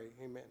I pray.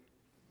 Amen.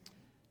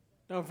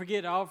 Don't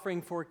forget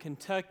offering for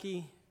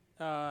Kentucky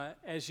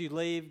as you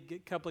leave. Get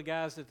a couple of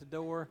guys at the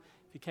door.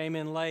 If you came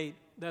in late,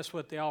 that's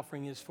what the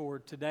offering is for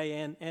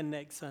today and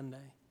next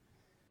Sunday.